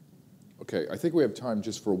 Okay, I think we have time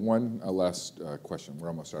just for one last question. We're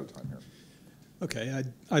almost out of time here. Okay,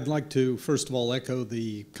 I'd like to, first of all, echo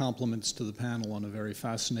the compliments to the panel on a very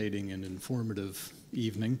fascinating and informative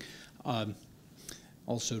evening.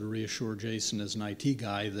 Also to reassure Jason as an IT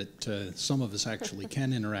guy that some of us actually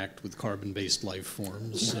can interact with carbon-based life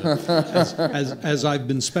forms. As I've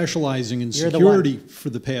been specializing in security for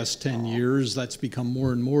the past 10 years, that's become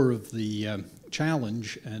more and more of the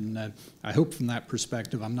challenge, and I hope from that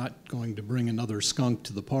perspective I'm not going to bring another skunk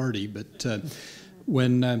to the party, but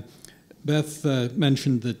when Beth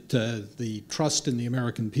mentioned that the trust in the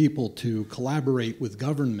American people to collaborate with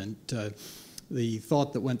government, the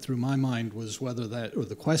thought that went through my mind was whether that, or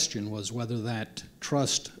the question was whether that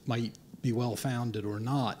trust might be well-founded or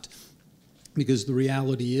not. Because the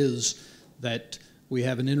reality is that we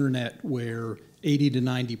have an internet where 80 to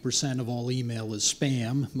 90% of all email is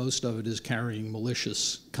spam. Most of it is carrying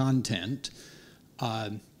malicious content.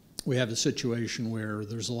 We have a situation where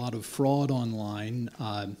there's a lot of fraud online.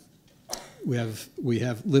 We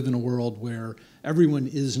live in a world where everyone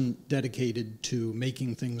isn't dedicated to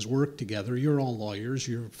making things work together. You're all lawyers.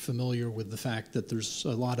 You're familiar with the fact that there's a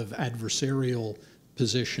lot of adversarial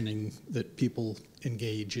positioning that people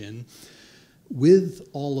engage in. With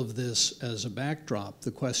all of this as a backdrop, the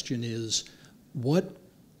question is, what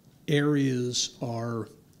areas are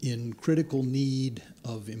in critical need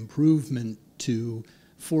of improvement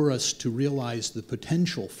for us to realize the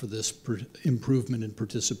potential for this improvement in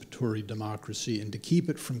participatory democracy and to keep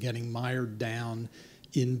it from getting mired down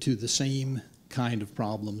into the same kind of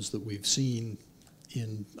problems that we've seen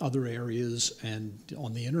in other areas and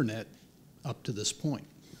on the internet up to this point?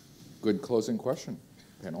 Good closing question,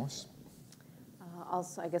 panelists.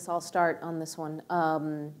 I guess I'll start on this one.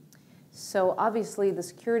 So obviously the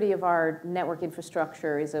security of our network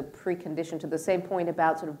infrastructure is a precondition to the same point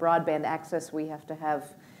about sort of broadband access. We have to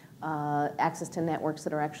have access to networks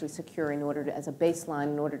that are actually secure in order to, as a baseline,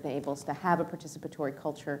 in order to enable us to have a participatory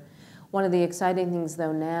culture. One of the exciting things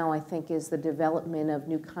though now I think is the development of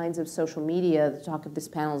new kinds of social media. The talk of this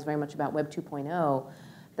panel is very much about Web 2.0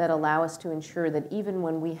 that allow us to ensure that even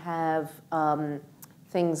when we have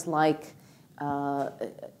things like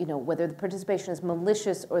whether the participation is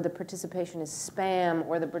malicious or the participation is spam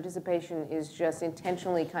or the participation is just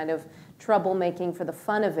intentionally kind of troublemaking for the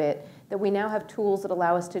fun of it, that we now have tools that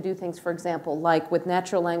allow us to do things, for example, like with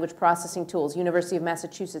natural language processing tools. University of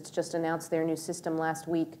Massachusetts just announced their new system last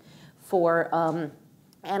week for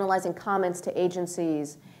analyzing comments to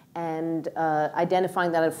agencies and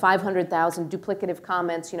identifying that out of 500,000 duplicative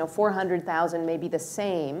comments, 400,000 may be the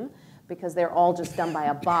same because they're all just done by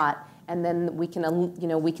a bot. And then we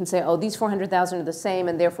can say, oh, these 400,000 are the same,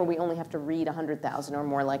 and therefore we only have to read 100,000, or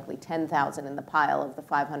more likely 10,000 in the pile of the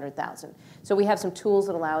 500,000. So we have some tools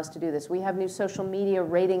that allow us to do this. We have new social media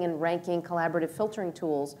rating and ranking collaborative filtering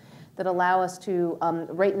tools that allow us to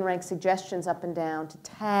rate and rank suggestions up and down, to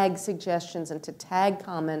tag suggestions and to tag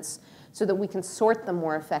comments so that we can sort them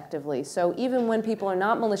more effectively. So even when people are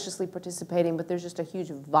not maliciously participating, but there's just a huge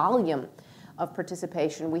volume of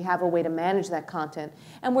participation, we have a way to manage that content.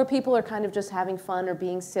 And where people are kind of just having fun or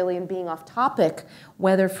being silly and being off topic,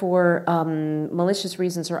 whether for malicious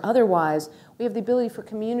reasons or otherwise, we have the ability for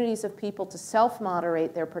communities of people to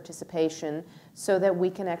self-moderate their participation so that we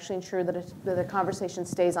can actually ensure that the conversation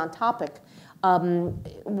stays on topic.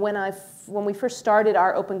 When we first started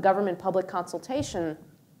our open government public consultation,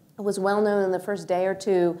 it was well known in the first day or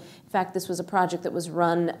two. In fact, this was a project that was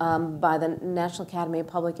run by the National Academy of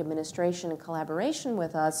Public Administration in collaboration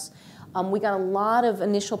with us. We got a lot of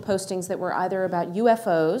initial postings that were either about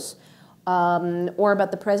UFOs or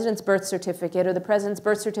about the president's birth certificate or the president's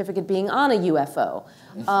birth certificate being on a UFO.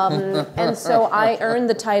 And so I earned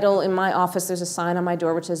the title in my office. There's a sign on my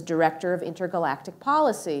door which says Director of Intergalactic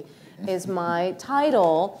Policy is my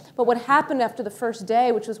title. But what happened after the first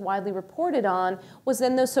day, which was widely reported on, was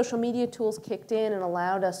then those social media tools kicked in and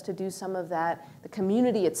allowed us to do some of that. The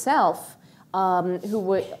community itself, who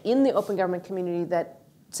were in the open government community, that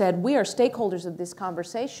said, we are stakeholders of this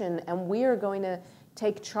conversation, and we are going to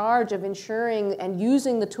take charge of ensuring and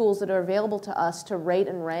using the tools that are available to us to rate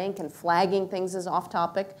and rank and flagging things as off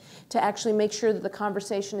topic to actually make sure that the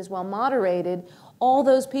conversation is well moderated. All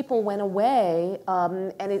those people went away,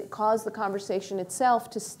 and it caused the conversation itself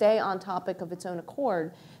to stay on topic of its own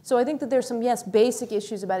accord. So I think that there's some, yes, basic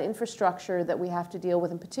issues about infrastructure that we have to deal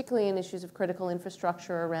with, and particularly in issues of critical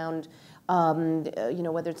infrastructure around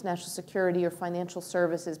whether it's national security or financial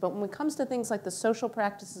services. But when it comes to things like the social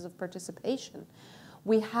practices of participation,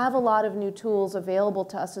 we have a lot of new tools available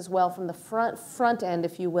to us as well from the front end,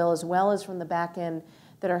 if you will, as well as from the back end,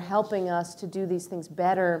 that are helping us to do these things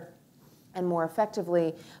better and more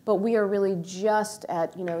effectively. But we are really just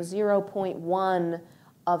at 0.1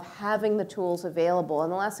 of having the tools available.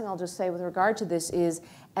 And the last thing I'll just say with regard to this is,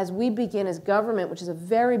 as we begin as government, which is a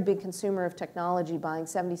very big consumer of technology, buying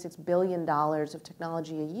 $76 billion of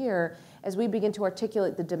technology a year, as we begin to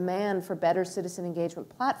articulate the demand for better citizen engagement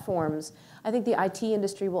platforms, I think the IT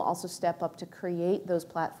industry will also step up to create those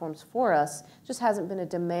platforms for us. Just hasn't been a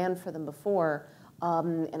demand for them before.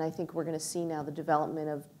 And I think we're going to see now the development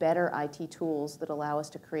of better IT tools that allow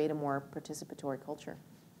us to create a more participatory culture.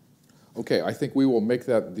 Okay, I think we will make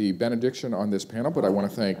that the benediction on this panel, but I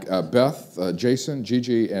want to thank Beth, Jason,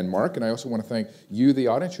 Gigi, and Mark, and I also want to thank you, the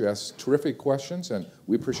audience. You asked terrific questions, and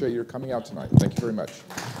we appreciate your coming out tonight. Thank you very much.